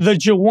is time, the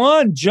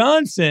Juwan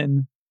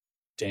Johnson,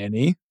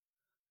 Danny.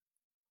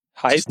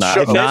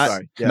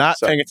 Not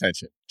paying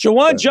attention.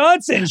 Juwan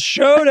Johnson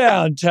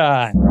showdown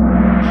time.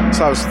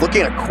 So I was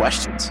looking at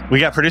questions. We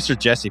got producer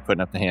Jesse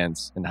putting up the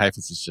hands, and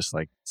Heifetz is just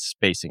like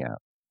spacing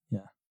out. Yeah,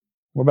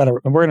 we're going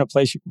to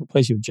replace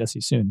you with Jesse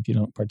soon if you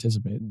don't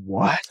participate.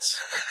 What?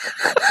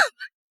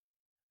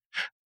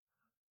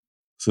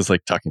 This is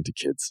like talking to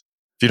kids.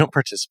 If you don't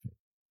participate.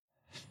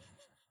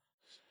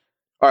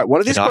 All right, one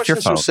of these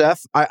questions from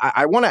Seth.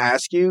 I want to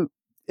ask you.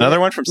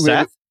 Another one from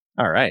Seth?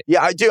 All right.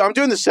 Yeah, I do. I'm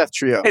doing the Seth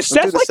trio. Is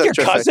Seth like your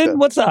cousin?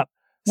 What's up?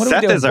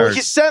 Seth is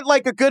he sent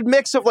like a good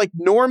mix of like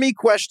normie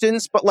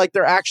questions, but like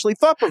they're actually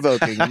thought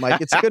provoking. And like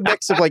it's a good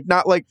mix of like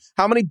not like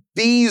how many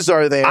bees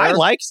are there? I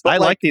like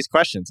these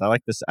questions. I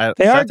like this.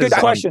 They are good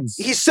questions.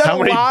 He sent a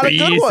lot of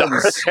good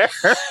ones.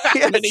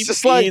 How many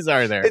bees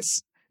are there?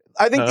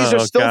 I think these are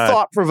still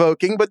thought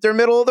provoking, but they're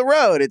middle of the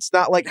road. It's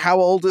not like how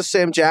old is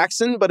Sam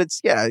Jackson, but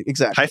it's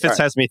exactly. Heifetz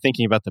has me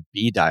thinking about the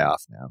bee die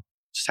off now.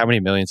 Just how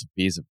many millions of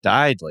bees have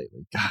died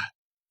lately? God,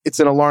 it's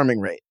an alarming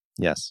rate.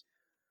 Yes.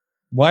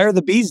 Why are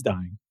the bees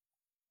dying?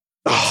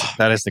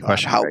 That is the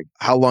question.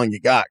 How long you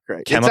got,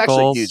 Craig? Chemicals? It's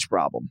actually a huge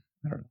problem.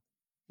 I don't know.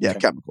 Yeah,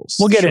 chemicals.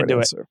 We'll get into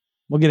it.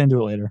 We'll get into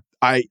it later.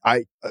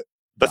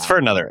 That's for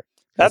another.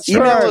 That's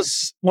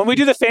when we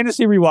do the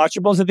fantasy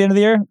rewatchables at the end of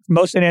the year.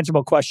 Most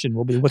unanswerable question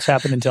will be what's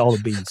happening to all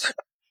the bees.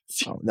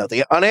 No,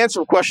 the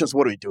unanswerable question is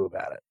what do we do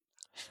about it?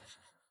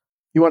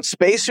 You want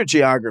space or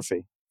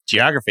geography?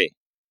 Geography.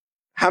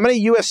 How many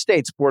U.S.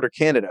 states border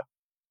Canada?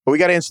 But we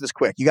got to answer this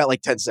quick. You got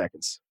like 10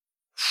 seconds.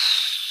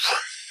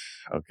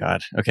 Oh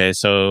God. Okay,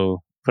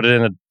 so put it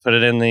in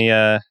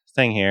the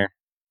thing here.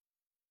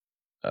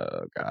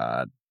 Oh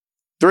God.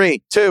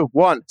 3, 2,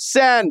 1,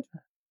 send.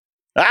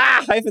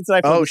 Heifetz and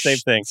I put the same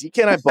thing.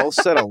 DK and I both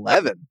said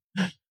 11.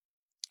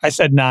 I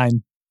said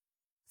 9.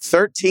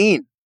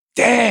 13.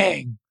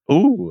 Dang.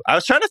 Ooh, I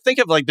was trying to think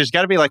of like there's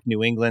got to be like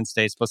New England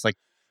states plus like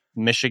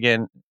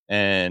Michigan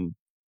and.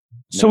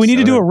 So we need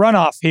to do a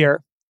runoff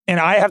here, and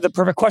I have the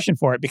perfect question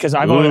for it because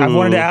I've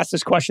wanted to ask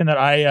this question that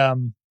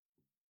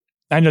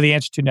I know the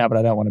answer to now, but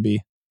I don't want to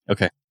be.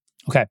 Okay.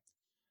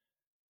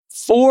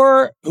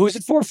 Who is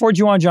it for? For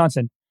Juwan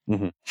Johnson.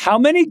 Mm-hmm. How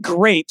many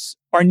grapes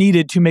are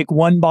needed to make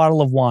 1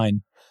 bottle of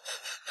wine?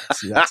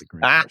 See, that's a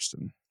great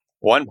question.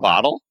 1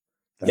 bottle?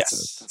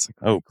 Yes.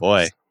 Oh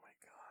boy.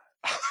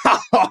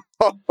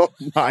 Oh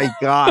my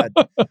God.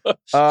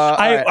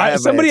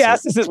 Somebody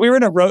asked us this. We were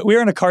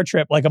in a car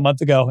trip like a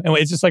month ago, and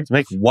it's just like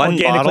make 1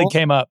 organically bottle?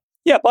 Came up.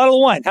 Yeah, bottle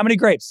of wine. How many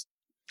grapes?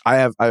 I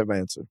have my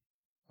answer.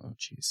 Oh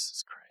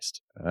Jesus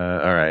Christ. All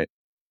right.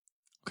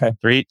 Okay.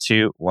 3,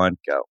 2, 1,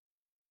 go.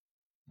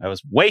 I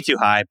was way too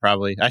high,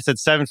 probably. I said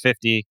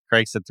 750.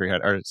 Craig said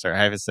 300. Or sorry,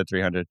 Heifetz said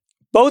 300.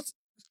 Both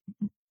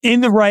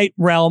in the right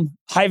realm.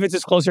 Heifetz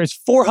is closer. It's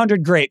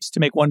 400 grapes to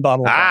make 1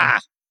 bottle of wine.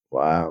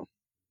 Wow.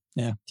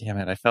 Yeah. Damn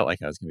it. I felt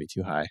like I was going to be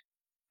too high.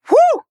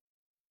 Woo!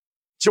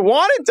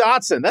 Juwan and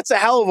Dotson. That's a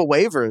hell of a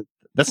waiver.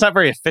 That's not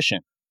very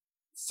efficient.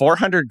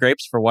 400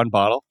 grapes for 1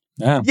 bottle?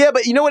 Yeah,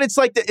 but you know what? It's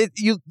like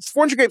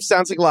 400 grapes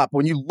sounds like a lot, but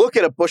when you look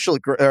at a bushel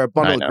or a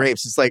bundle of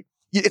grapes, it's like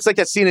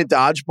that scene in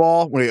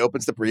Dodgeball when he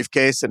opens the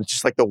briefcase and it's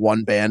just like the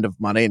one band of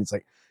money, and it's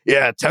like,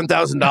 yeah,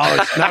 $10,000,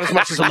 not as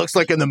much as it looks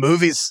like in the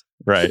movies.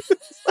 Right.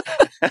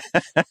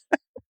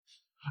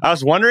 I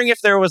was wondering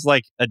if there was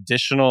like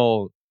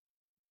additional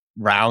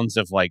rounds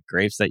of like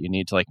grapes that you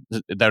need to like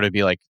that would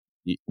be like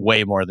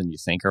way more than you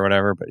think or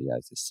whatever, but yeah,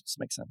 it just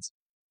makes sense.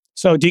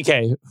 So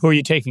DK, who are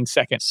you taking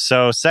second?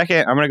 So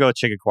second, I'm gonna go with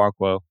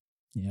Chigaquanquo.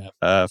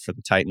 Yeah. For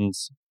the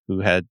Titans,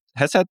 who has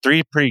had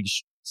 3 pretty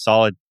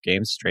solid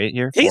games straight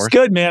here. He's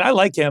good, man. I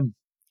like him.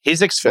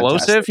 He's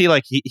explosive.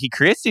 He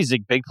creates these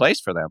big plays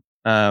for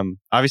them.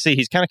 Obviously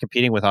he's kind of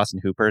competing with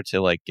Austin Hooper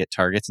to like get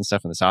targets and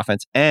stuff in this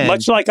offense. And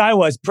much like I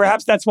was.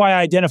 Perhaps that's why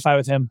I identify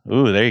with him.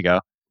 Ooh, there you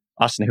go.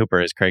 Austin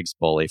Hooper is Craig's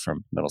bully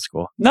from middle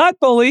school. Not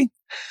bully,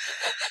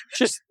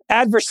 just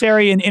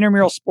adversary in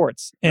intramural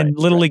sports and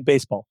Little League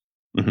baseball.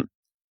 Mm-hmm.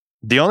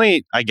 The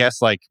only, I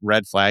guess, like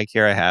red flag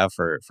here I have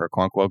for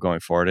Okonkwo going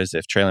forward is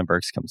if Treylon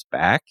Burks comes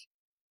back,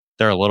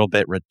 they're a little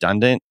bit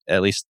redundant,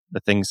 at least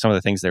some of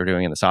the things they're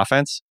doing in this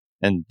offense.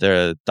 And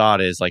the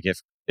thought is like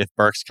if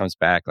Burks comes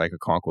back, like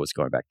Okonkwo is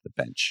going back to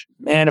the bench.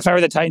 Man, if I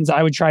were the Titans,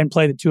 I would try and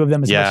play the two of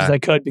them as much as I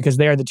could because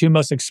they are the two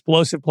most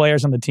explosive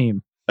players on the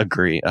team.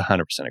 Agree,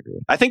 100% agree.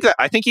 I think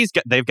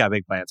they've got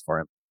big plans for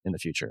him in the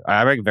future.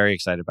 I'm very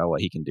excited about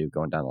what he can do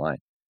going down the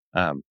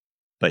line.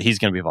 But he's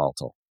going to be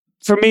volatile.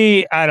 For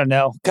me, I don't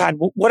know. God,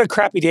 what a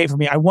crappy day for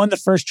me. I won the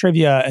first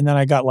trivia and then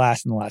I got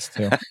last in the last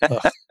two.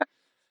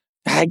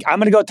 I'm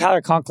going to go with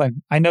Tyler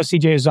Conklin. I know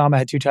CJ Uzomah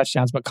had 2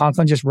 touchdowns, but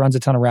Conklin just runs a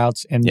ton of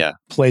routes and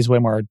plays way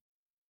more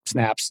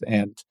snaps.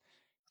 And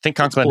I think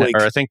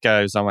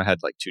Uzomah had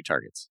like 2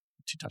 targets,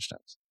 2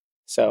 touchdowns.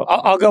 So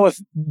I'll go with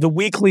the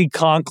weekly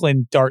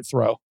Conklin dart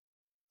throw.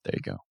 There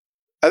you go.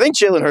 I think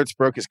Jalen Hurts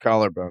broke his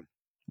collarbone.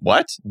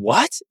 What?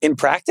 In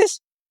practice?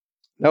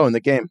 No, in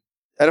the game.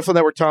 NFL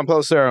Network, Tom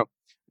Pelissero.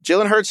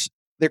 Jalen Hurts,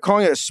 they're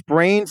calling it a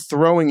sprained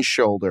throwing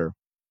shoulder.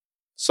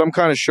 Some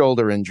kind of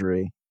shoulder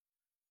injury.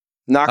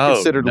 Not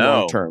considered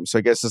long-term. So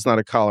I guess it's not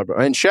a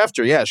collarbone. And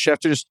Schefter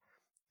just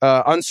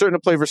uncertain to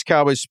play versus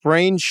Cowboys,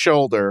 sprained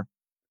shoulder.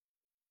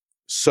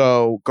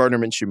 So Gardner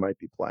Minshew might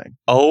be playing.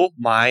 Oh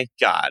my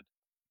God.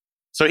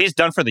 So he's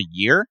done for the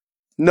year?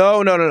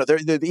 No.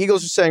 The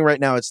Eagles are saying right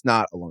now it's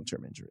not a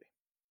long-term injury.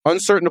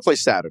 Uncertain to play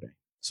Saturday.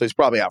 So he's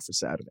probably out for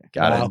Saturday.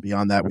 Got it.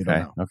 Beyond that, we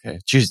don't know. Okay.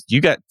 Jeez,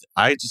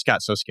 I just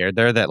got so scared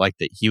there that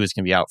he was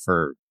going to be out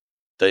for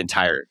the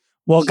entire.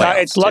 Well, God,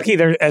 it's lucky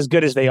they're as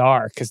good as they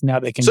are because now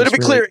they can. So to be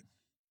clear,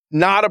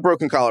 not a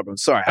broken collarbone.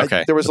 Sorry.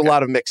 Okay. There was a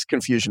lot of mixed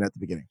confusion at the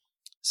beginning.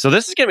 So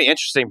this is going to be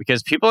interesting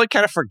because people had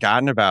kind of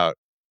forgotten about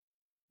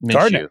Minshew.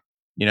 Gardner.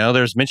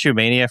 There's Minshew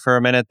mania for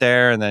a minute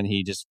there, and then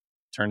he just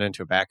turned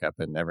into a backup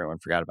and everyone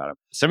forgot about him.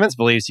 Simmons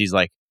believes he's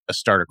like a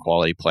starter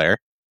quality player.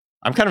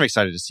 I'm kind of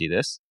excited to see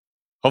this.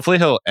 Hopefully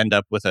he'll end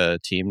up with a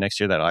team next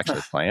year that'll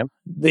actually play him.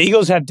 The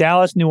Eagles have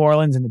Dallas, New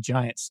Orleans, and the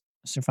Giants.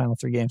 That's their final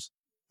 3 games.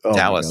 Oh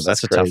Dallas, God,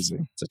 that's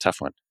a tough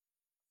one.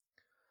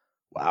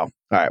 Wow. All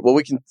right. Well,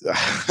 we can.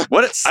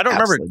 I don't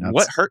remember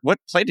what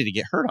play did he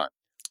get hurt on?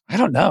 I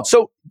don't know.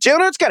 So Jalen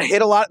Hurts got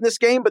hit a lot in this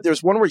game, but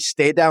there's one where he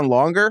stayed down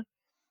longer.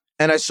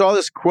 And I saw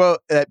this quote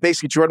that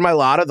basically Jordan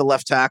Mailata, the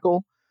left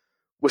tackle,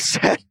 was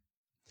said.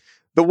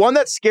 The one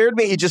that scared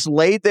me, he just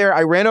laid there.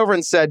 I ran over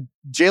and said,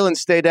 "Jalen,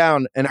 stay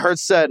down." And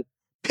Hurts said,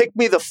 "Pick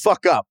me the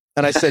fuck up."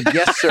 And I said,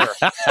 "Yes, sir."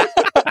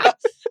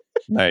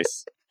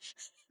 Nice.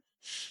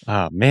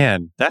 Oh,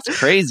 man. That's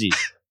crazy.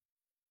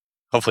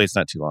 Hopefully it's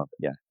not too long.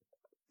 Yeah.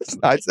 It's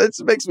nice. It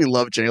makes me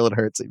love Jalen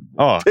Hurts.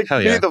 Oh, Pick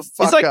hell yeah. me the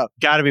fuck He's up.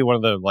 Got to be one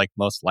of the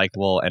most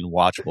likable and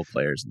watchable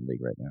players in the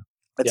league right now.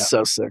 That's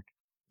so sick.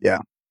 Yeah.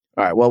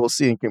 All right. Well, we'll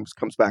see. He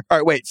comes back. All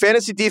right. Wait.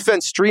 Fantasy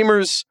defense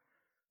streamers.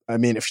 I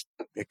mean, if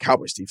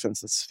Cowboys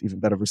defense, that's even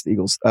better versus the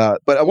Eagles.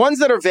 But ones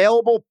that are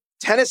available,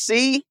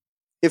 Tennessee,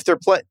 if they're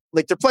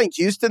playing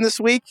Houston this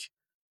week,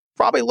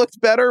 probably looked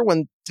better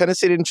when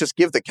Tennessee didn't just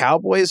give the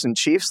Cowboys and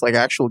Chiefs like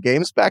actual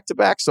games back to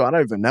back. So I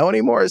don't even know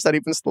anymore. Is that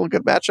even still a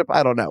good matchup?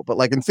 I don't know. But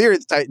like in theory,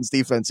 the Titans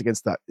defense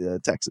against the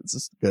Texans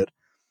is good.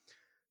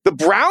 The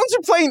Browns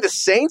are playing the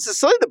Saints.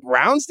 It's like the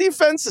Browns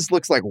defense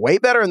looks like way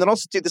better. And then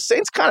also, dude, the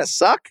Saints kind of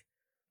suck.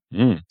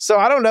 So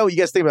I don't know what you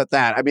guys think about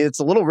that. I mean, it's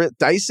a little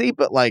dicey,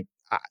 but like,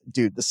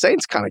 dude, the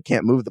Saints kind of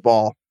can't move the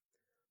ball.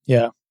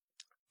 Yeah.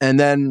 And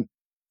then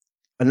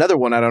another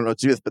one I don't know what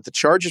to do with, but the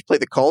Chargers play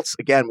the Colts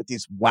again with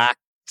these whack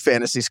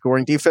fantasy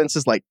scoring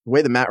defenses, like the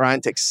way that Matt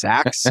Ryan takes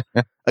sacks.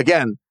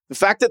 Again, the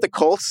fact that the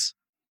Colts,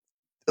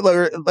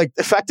 like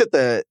the fact that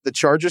the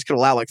Chargers could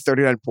allow like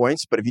 39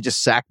 points, but if you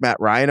just sack Matt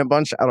Ryan a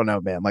bunch, I don't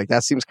know, man. Like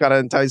that seems kind of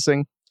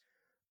enticing.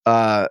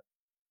 And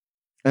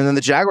then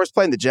the Jaguars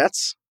playing the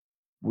Jets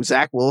with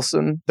Zach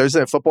Wilson. Thursday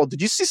Night Football. Did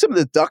you see some of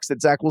the ducks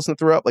that Zach Wilson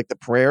threw up? Like the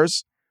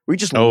prayers? We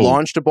just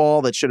launched a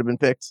ball that should have been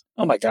picked.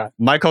 Oh my God.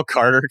 Michael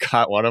Carter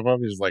caught one of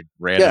them. He just like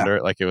ran under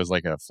it like it was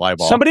like a fly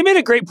ball. Somebody made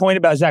a great point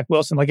about Zach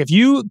Wilson. Like if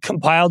you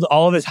compiled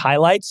all of his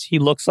highlights, he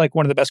looks like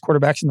one of the best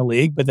quarterbacks in the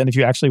league. But then if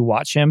you actually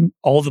watch him,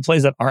 all of the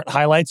plays that aren't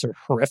highlights are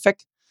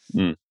horrific.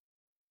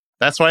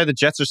 That's why the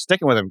Jets are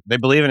sticking with him. They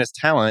believe in his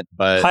talent,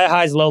 but high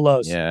highs, low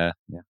lows. Yeah.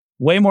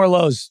 Way more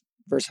lows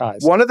versus highs.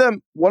 One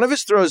of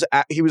his throws,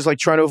 he was like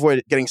trying to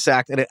avoid getting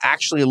sacked, and it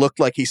actually looked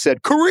like he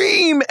said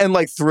Kareem and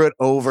like threw it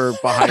over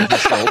behind his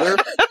shoulder.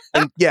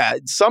 And yeah,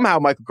 somehow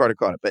Michael Carter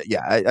caught it. But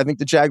yeah, I think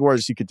the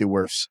Jaguars, you could do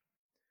worse.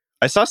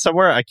 I saw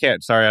somewhere, I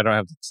don't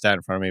have the stat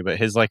in front of me, but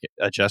his like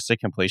adjusted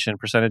completion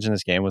percentage in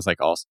this game was like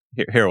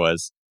here it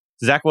was.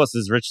 Zach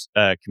Wilson's Rich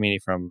Kamini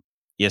from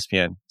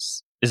ESPN.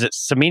 Is it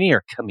Samini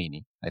or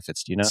Kamini? Do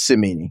you know?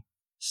 Samini.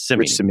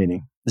 Rich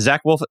Samini.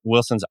 Zach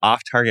Wilson's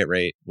off-target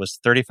rate was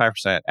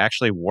 35%,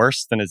 actually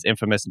worse than his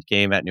infamous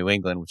game at New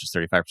England, which was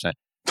 35%.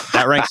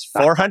 That ranks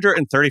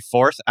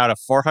 434th out of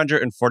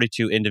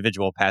 442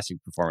 individual passing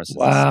performances.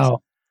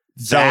 Wow.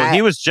 So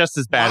he was just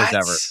as bad as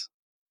ever.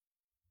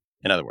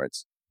 In other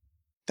words.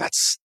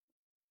 That's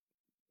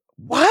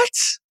What?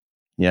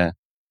 Yeah.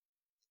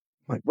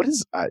 Like, what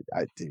is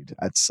dude?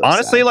 That's so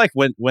honestly sad. like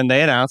when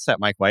they announced that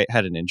Mike White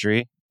had an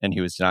injury and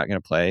he was not going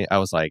to play, I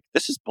was like,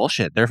 this is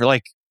bullshit. They're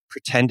like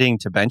pretending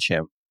to bench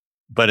him,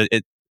 but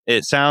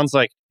it sounds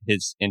like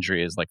his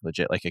injury is like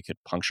legit. Like it could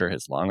puncture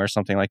his lung or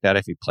something like that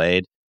if he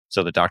played.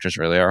 So the doctors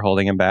really are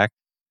holding him back.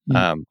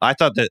 I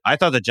thought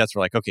the Jets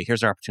were like, okay,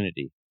 here's our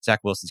opportunity. Zach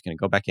Wilson's going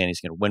to go back in.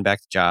 He's going to win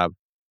back the job,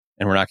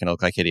 and we're not going to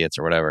look like idiots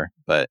or whatever.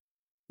 But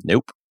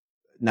nope.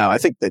 No, I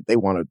think that they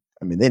wanted.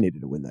 I mean, they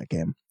needed to win that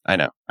game. I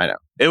know.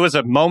 It was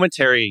a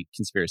momentary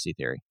conspiracy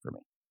theory for me.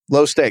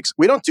 Low stakes.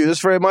 We don't do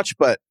this very much,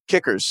 but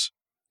kickers.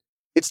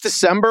 It's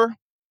December.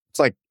 It's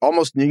like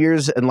almost New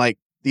Year's, and like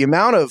the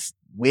amount of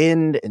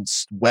wind and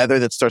weather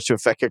that starts to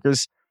affect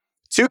kickers.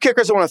 2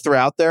 kickers I want to throw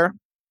out there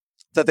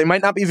that they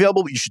might not be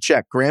available, but you should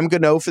check. Graham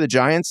Gano for the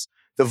Giants.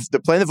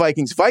 They're playing the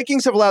Vikings.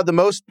 Vikings have allowed the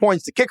most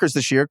points to kickers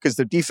this year because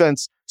their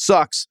defense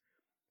sucks.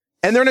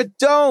 And they're in a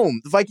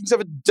dome. The Vikings have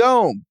a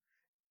dome.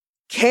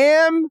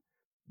 Cam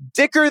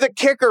Dicker, the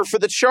kicker for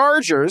the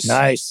Chargers.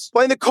 Nice.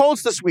 Playing the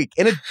Colts this week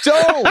in a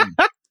dome.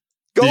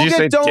 Go Did you say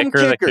get dome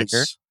Dicker, the kickers.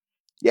 kicker?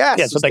 Yes,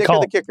 that's what they Dicker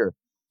call the him. kicker.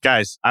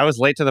 Guys, I was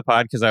late to the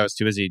pod because I was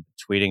too busy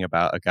tweeting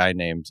about a guy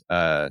named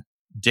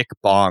Dick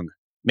Bong.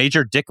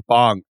 Major Dick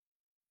Bong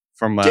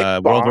from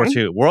World War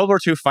II. World War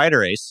II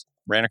fighter ace.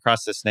 Ran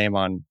across this name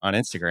on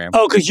Instagram.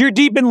 Oh, because you're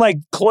deep in like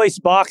Cloyce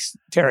box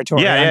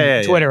territory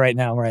on Twitter right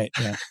now, right?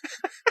 Yeah.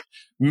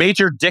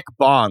 Major Dick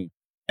Bong.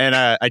 And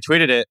I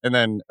tweeted it, and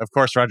then, of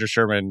course, Roger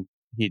Sherman,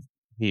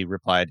 he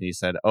replied, he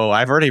said, oh,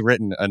 I've already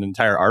written an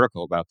entire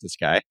article about this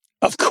guy.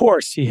 Of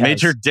course he has.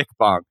 Major Dick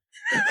Bong.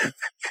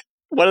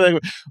 One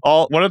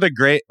of the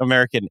great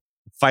American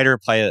fighter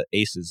pilot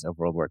aces of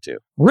World War II.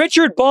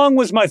 Richard Bong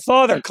was my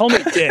father. Call me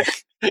Dick.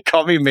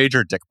 Call me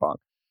Major Dick Bong.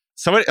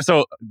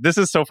 So this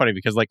is so funny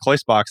because like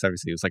Cloyce Box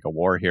obviously was like a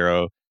war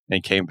hero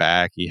and came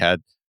back. He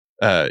had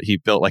he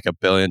built like $1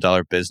 billion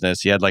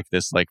business. He had like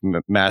this like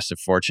massive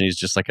fortune. He's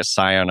just like a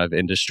scion of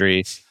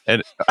industry.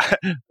 And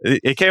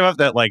it came up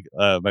that like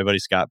my buddy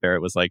Scott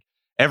Barrett was like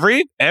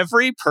every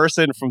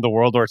person from the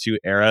World War II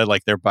era,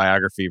 like their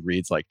biography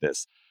reads like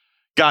this: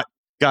 got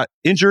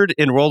injured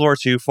in World War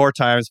II 4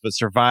 times, but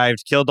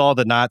survived. Killed all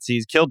the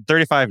Nazis. Killed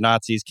 35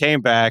 Nazis.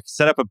 Came back.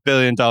 Set up $1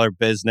 billion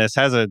business.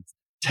 Has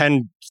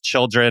 10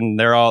 children.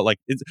 They're all like,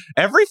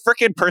 every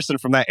freaking person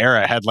from that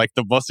era had like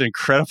the most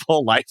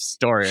incredible life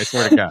story. I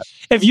swear to God.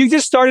 If you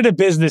just started a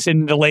business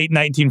in the late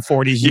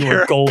 1940s, you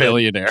were golden. A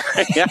billionaire.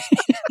 Yeah.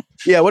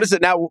 Yeah. What is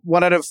it now?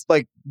 1 out of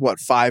like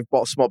 5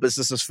 small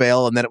businesses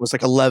fail, and then it was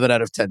like 11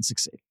 out of 10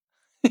 succeed.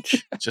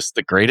 Just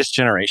the greatest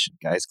generation,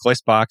 guys.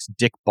 Cloyce Box,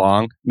 Dick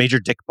Bong, Major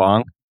Dick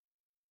Bong.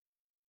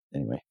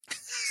 Anyway,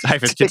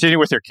 continue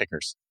with your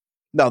kickers.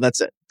 No,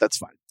 that's it. That's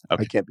fine.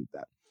 Okay. I can't beat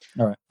that.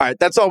 All right.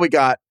 That's all we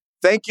got.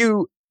 Thank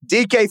you,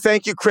 DK.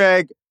 Thank you,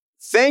 Craig.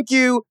 Thank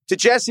you to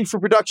Jesse for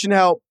production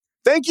help.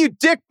 Thank you,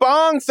 Dick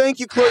Bong. Thank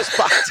you, Cloyce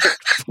Box.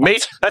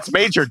 That's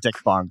Major Dick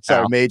Bong.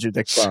 Sorry, Major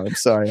Dick Bong. I'm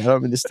sorry. I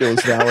don't mean to steal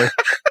his valor.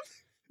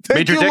 Thank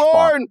Major you, Dick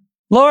Lauren.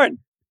 Lauren.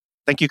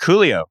 Thank you,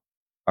 Coolio.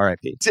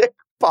 R.I.P. Dick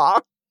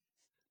Bong.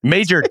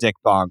 Major Dick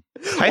Bong.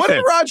 What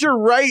did Roger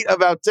write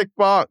about Dick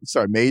Bong?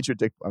 Sorry, Major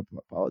Dick Bong. I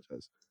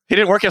apologize. He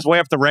didn't work his way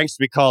up the ranks to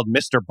be called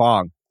Mr.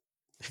 Bong.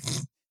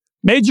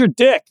 Major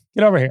Dick.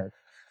 Get over here.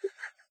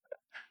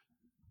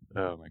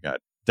 Oh, my God.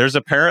 There's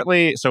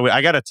apparently... So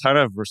I got a ton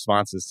of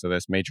responses to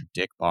this Major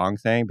Dick Bong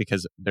thing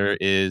because there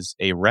is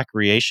a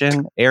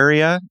recreation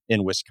area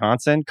in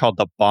Wisconsin called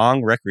the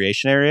Bong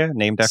Recreation Area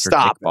named after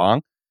Dick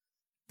Bong.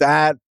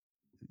 That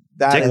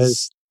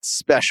is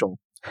special.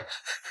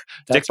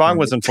 Dick Bong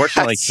was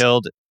unfortunately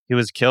killed. He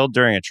was killed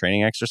during a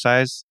training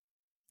exercise.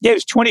 Yeah, he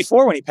was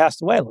 24 when he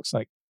passed away, it looks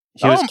like.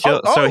 He was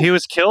killed. So he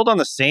was killed on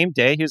the same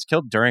day. He was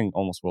killed during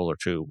almost World War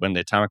II when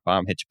the atomic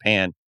bomb hit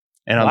Japan.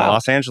 And on the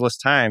Los Angeles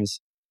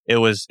Times,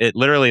 it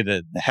literally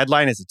the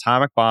headline is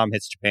atomic bomb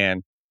hits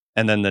Japan.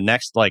 And then the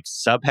next like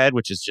subhead,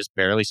 which is just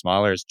barely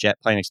smaller, is jet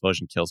plane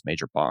explosion kills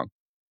Major Bong.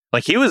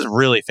 Like he was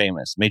really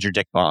famous, Major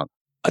Dick Bong.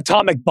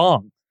 Atomic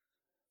bomb.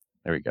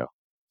 There we go.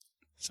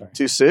 Sorry.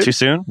 Too soon? Too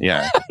soon?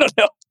 Yeah. I don't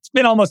know. It's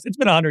been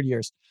 100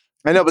 years.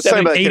 I know, but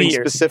something about getting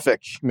years.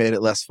 specific made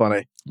it less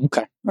funny.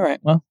 Okay. All right.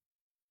 Well,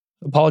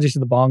 apologies to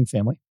the Bong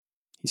family.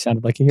 He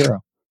sounded like a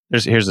hero.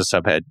 Here's a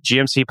subhead.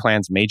 GMC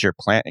plans major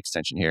plant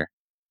extension here.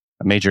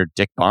 A major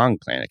Dick Bong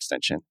plant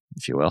extension,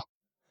 if you will.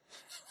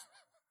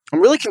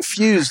 I'm really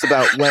confused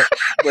about what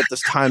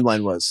this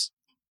timeline was.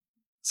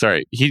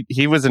 Sorry.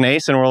 He was an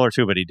ace in World War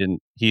II, but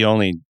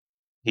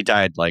he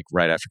died like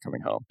right after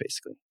coming home,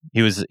 basically.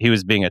 He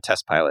was being a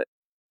test pilot.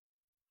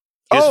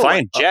 He was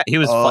flying jet. He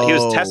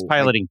was test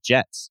piloting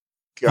jets.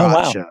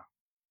 Gotcha. Oh, wow.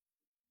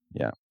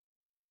 Yeah.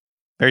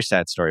 Very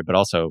sad story, but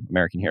also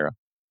American hero.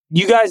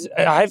 You guys,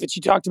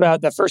 you talked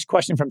about that first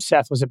question from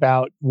Seth was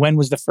about when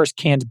was the first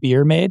canned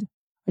beer made?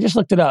 I just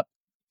looked it up.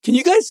 Can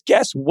you guys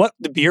guess what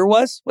the beer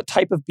was? What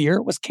type of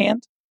beer was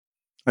canned?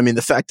 I mean,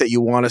 the fact that you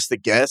want us to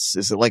guess,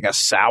 is it like a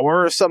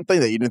sour or something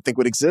that you didn't think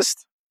would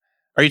exist?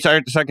 Are you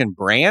talking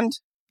brand?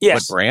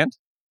 Yes. What brand?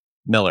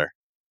 Miller.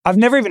 I've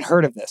never even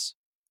heard of this.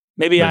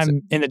 Maybe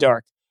I'm in the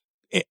dark.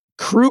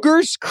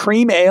 Kruger's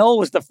Cream Ale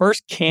was the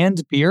first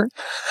canned beer.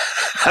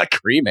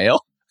 Cream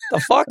ale? The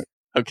fuck?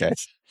 Okay.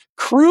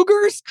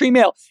 Kruger's Cream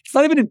Ale. It's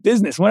not even in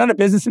business. Went out of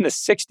business in the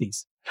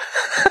 60s.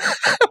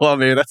 Well,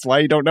 maybe that's why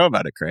you don't know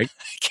about it, Craig.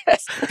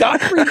 Yes.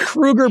 Gottfried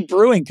Kruger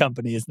Brewing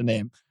Company is the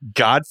name.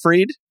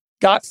 Gottfried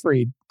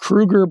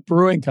Kruger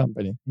Brewing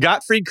Company.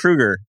 Gottfried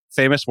Kruger,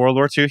 famous World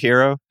War II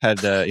hero,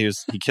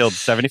 he killed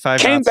 75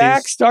 Came Nazis.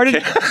 back,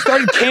 started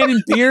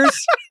canning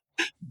beers.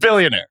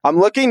 Billionaire. I'm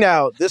looking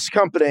now. This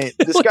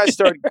guy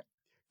started.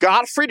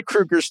 Gottfried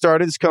Kruger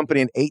started his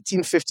company in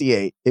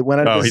 1858. It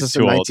went out of business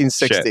in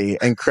 1960.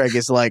 And Craig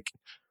is like,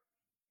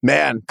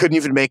 man, couldn't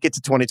even make it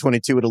to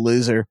 2022 with a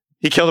loser.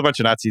 He killed a bunch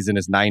of Nazis in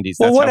his 90s.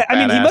 Well,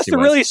 he must have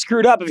really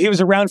screwed up if he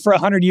was around for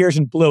 100 years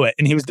and blew it,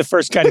 and he was the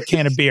first guy to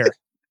can a beer.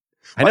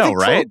 I know, think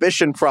right?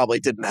 Prohibition probably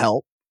didn't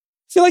help.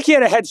 I feel like he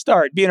had a head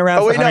start being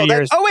around for 100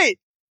 years.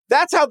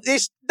 That's how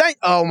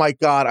oh my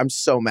God, I'm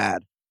so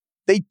mad.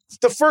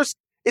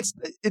 It's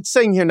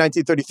saying here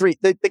 1933.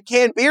 The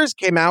canned beers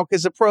came out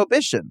because of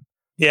Prohibition.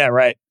 Yeah,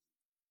 right.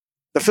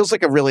 That feels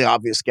like a really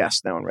obvious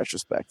guess now in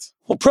retrospect.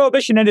 Well,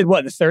 Prohibition ended what,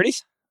 in the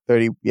 30s?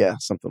 30, yeah,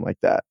 something like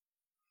that.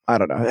 I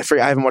don't know.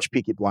 I haven't watched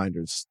Peaky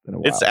Blinders in a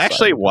while. It's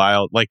actually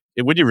wild. Like,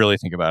 when you really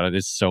think about it,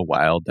 it's so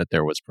wild that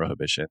there was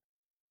Prohibition.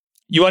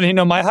 You want to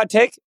know my hot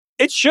take?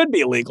 It should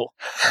be illegal.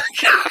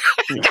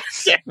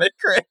 Damn it,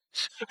 Craig.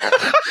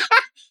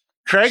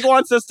 Craig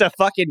wants us to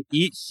fucking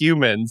eat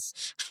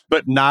humans,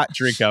 but not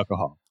drink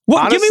alcohol. Well,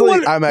 honestly, give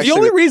me one. The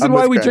only reason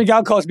why we drink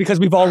alcohol is because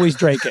we've always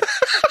drank it.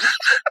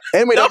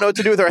 And we don't know what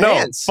to do with our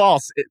hands.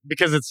 False.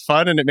 Because it's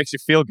fun and it makes you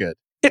feel good.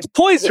 It's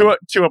poison.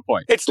 To a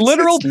point. It's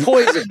literal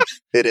poison.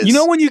 It is. You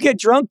know when you get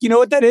drunk, you know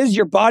what that is?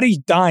 Your body's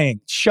dying,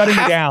 shutting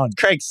down.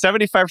 Craig,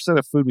 75% of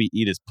the food we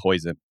eat is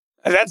poison.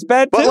 That's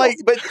bad too.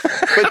 But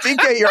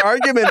DK, your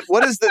argument,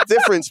 what is the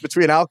difference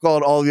between alcohol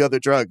and all the other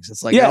drugs?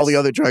 It's like all the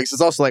other drugs.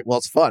 It's also like, well,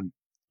 it's fun.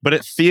 But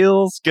it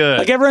feels good.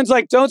 Like everyone's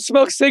like, don't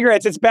smoke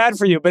cigarettes. It's bad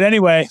for you. But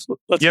anyway,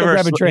 let's go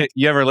grab a drink.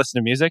 You ever listen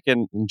to music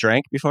and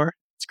drank before?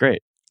 It's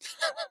great.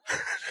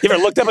 You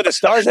ever looked up at the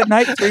stars at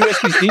night, 3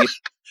 whiskeys deep?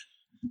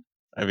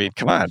 I mean,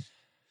 come on.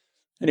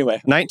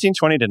 Anyway.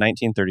 1920 to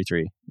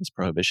 1933 was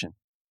Prohibition.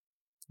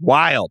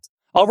 Wild.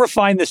 I'll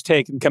refine this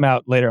take and come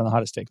out later on the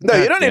hottest take. No,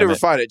 you don't need to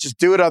refine it. Just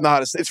do it on the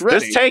hottest. It's ready.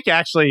 This take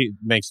actually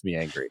makes me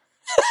angry.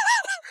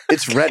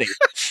 It's ready.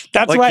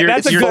 That's like why.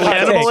 That's a good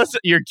cannibalism.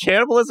 Your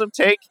cannibalism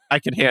take, I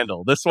can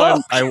handle. This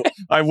one,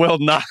 I will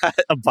not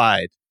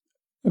abide.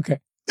 Okay.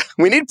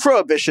 We need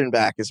Prohibition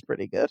back. Is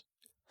pretty good.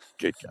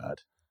 Good God.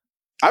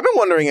 I've been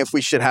wondering if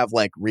we should have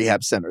like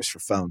rehab centers for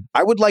phone.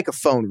 I would like a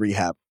phone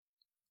rehab.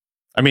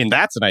 I mean,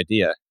 that's an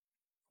idea.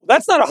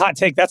 That's not a hot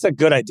take. That's a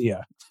good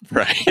idea.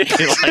 Right.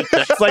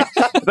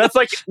 that's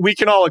like we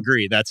can all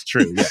agree that's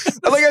true. Yes.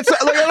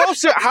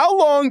 Also, how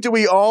long do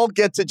we all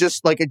get to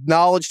just like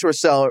acknowledge to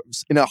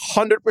ourselves in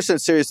 100%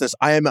 seriousness,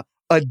 I am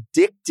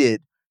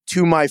addicted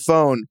to my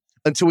phone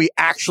until we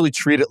actually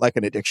treat it like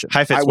an addiction?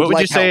 What would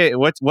you say?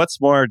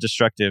 What's more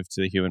destructive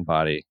to the human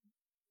body?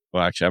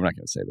 Well, actually, I'm not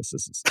going to say this.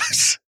 This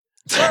is.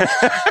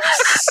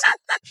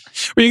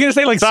 Were you going to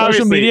say like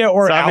social media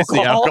or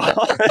alcohol?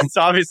 It's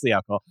obviously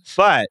alcohol,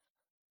 but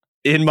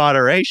in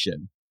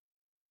moderation.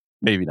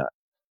 Maybe not.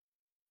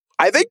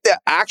 I think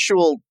I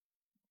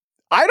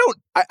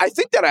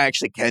think that I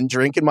actually can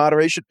drink in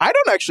moderation. I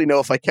don't actually know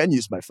if I can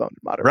use my phone in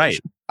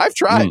moderation. Right. I've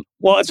tried.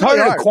 Well, it's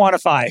harder to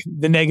quantify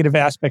the negative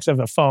aspects of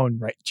the phone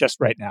right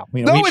now.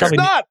 No, it's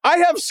not. I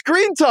have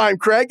screen time,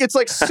 Craig. It's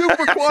like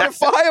super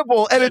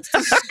quantifiable and it's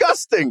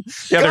disgusting.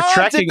 Yeah, they're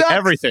tracking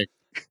everything.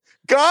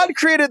 God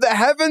created the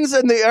heavens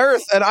and the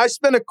earth, and I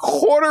spend a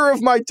quarter of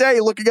my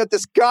day looking at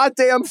this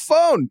goddamn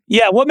phone.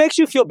 Yeah, what makes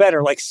you feel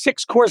better? Like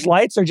 6 Coors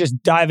Lights or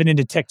just diving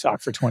into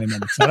TikTok for 20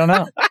 minutes? I don't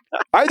know.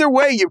 Either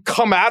way, you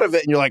come out of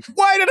it and you're like,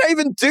 why did I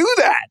even do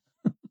that?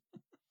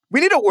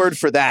 We need a word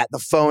for that, the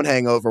phone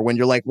hangover, when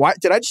you're like, why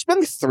did I just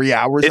spend 3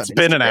 hours? It's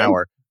been an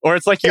hour. Or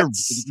it's like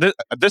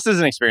this is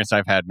an experience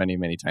I've had many,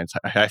 many times.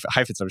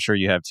 Heifetz, I'm sure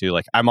you have too.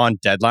 Like I'm on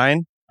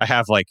deadline. I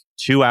have like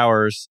 2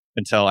 hours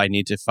until I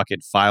need to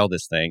fucking file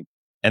this thing.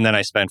 And then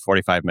I spend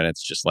 45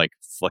 minutes just like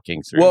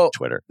flicking through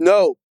Twitter.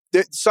 No.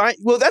 That's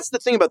the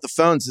thing about the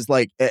phones is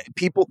like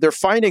people, they're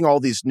finding all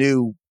these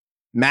new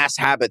mass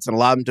habits and a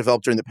lot of them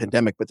developed during the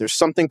pandemic. But there's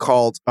something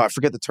called, I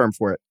forget the term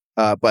for it,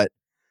 but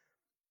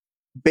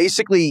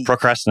basically.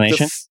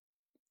 Procrastination?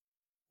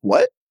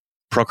 What?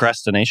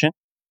 Procrastination?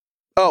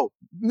 Oh,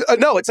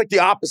 no, it's like the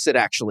opposite,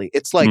 actually.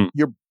 It's like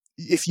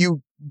if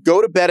you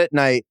go to bed at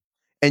night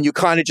and you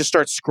kind of just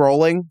start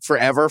scrolling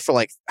forever for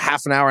like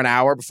half an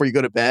hour before you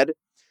go to bed.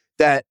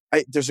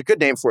 There's a good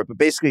name for it, but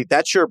basically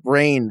that's your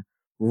brain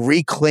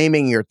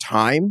reclaiming your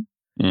time.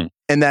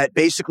 And that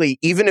basically,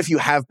 even if you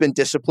have been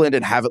disciplined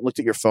and haven't looked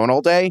at your phone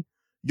all day,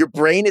 your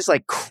brain is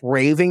like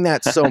craving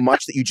that so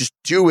much that you just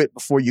do it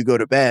before you go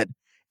to bed.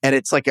 And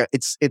it's like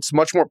it's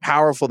much more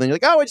powerful than you're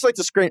like, oh, I just like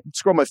to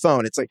scroll my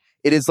phone.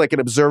 It is like an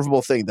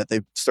observable thing that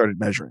they've started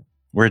measuring.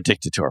 We're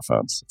addicted to our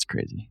phones. It's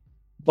crazy.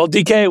 Well,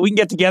 DK, we can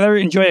get together,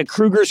 enjoy a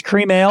Kruger's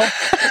Cream Ale,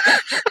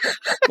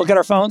 look at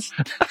our phones.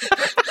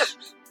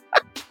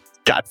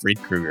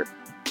 Gottfried Kruger.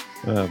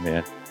 Oh,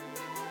 man.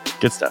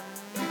 Good stuff.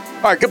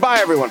 All right, goodbye,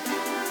 everyone.